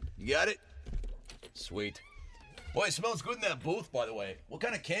 You got it? Sweet. Boy, it smells good in that booth, by the way. What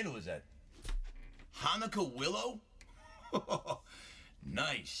kind of candle is that? Hanukkah willow?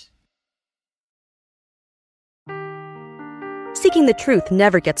 Nice. Seeking the truth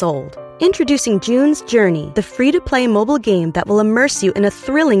never gets old. Introducing June's Journey, the free-to-play mobile game that will immerse you in a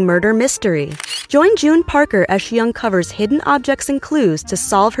thrilling murder mystery. Join June Parker as she uncovers hidden objects and clues to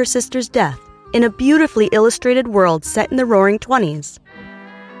solve her sister's death in a beautifully illustrated world set in the Roaring '20s.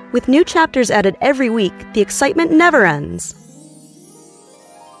 With new chapters added every week, the excitement never ends.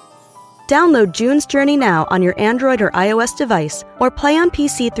 Download June's Journey now on your Android or iOS device, or play on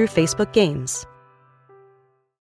PC through Facebook Games.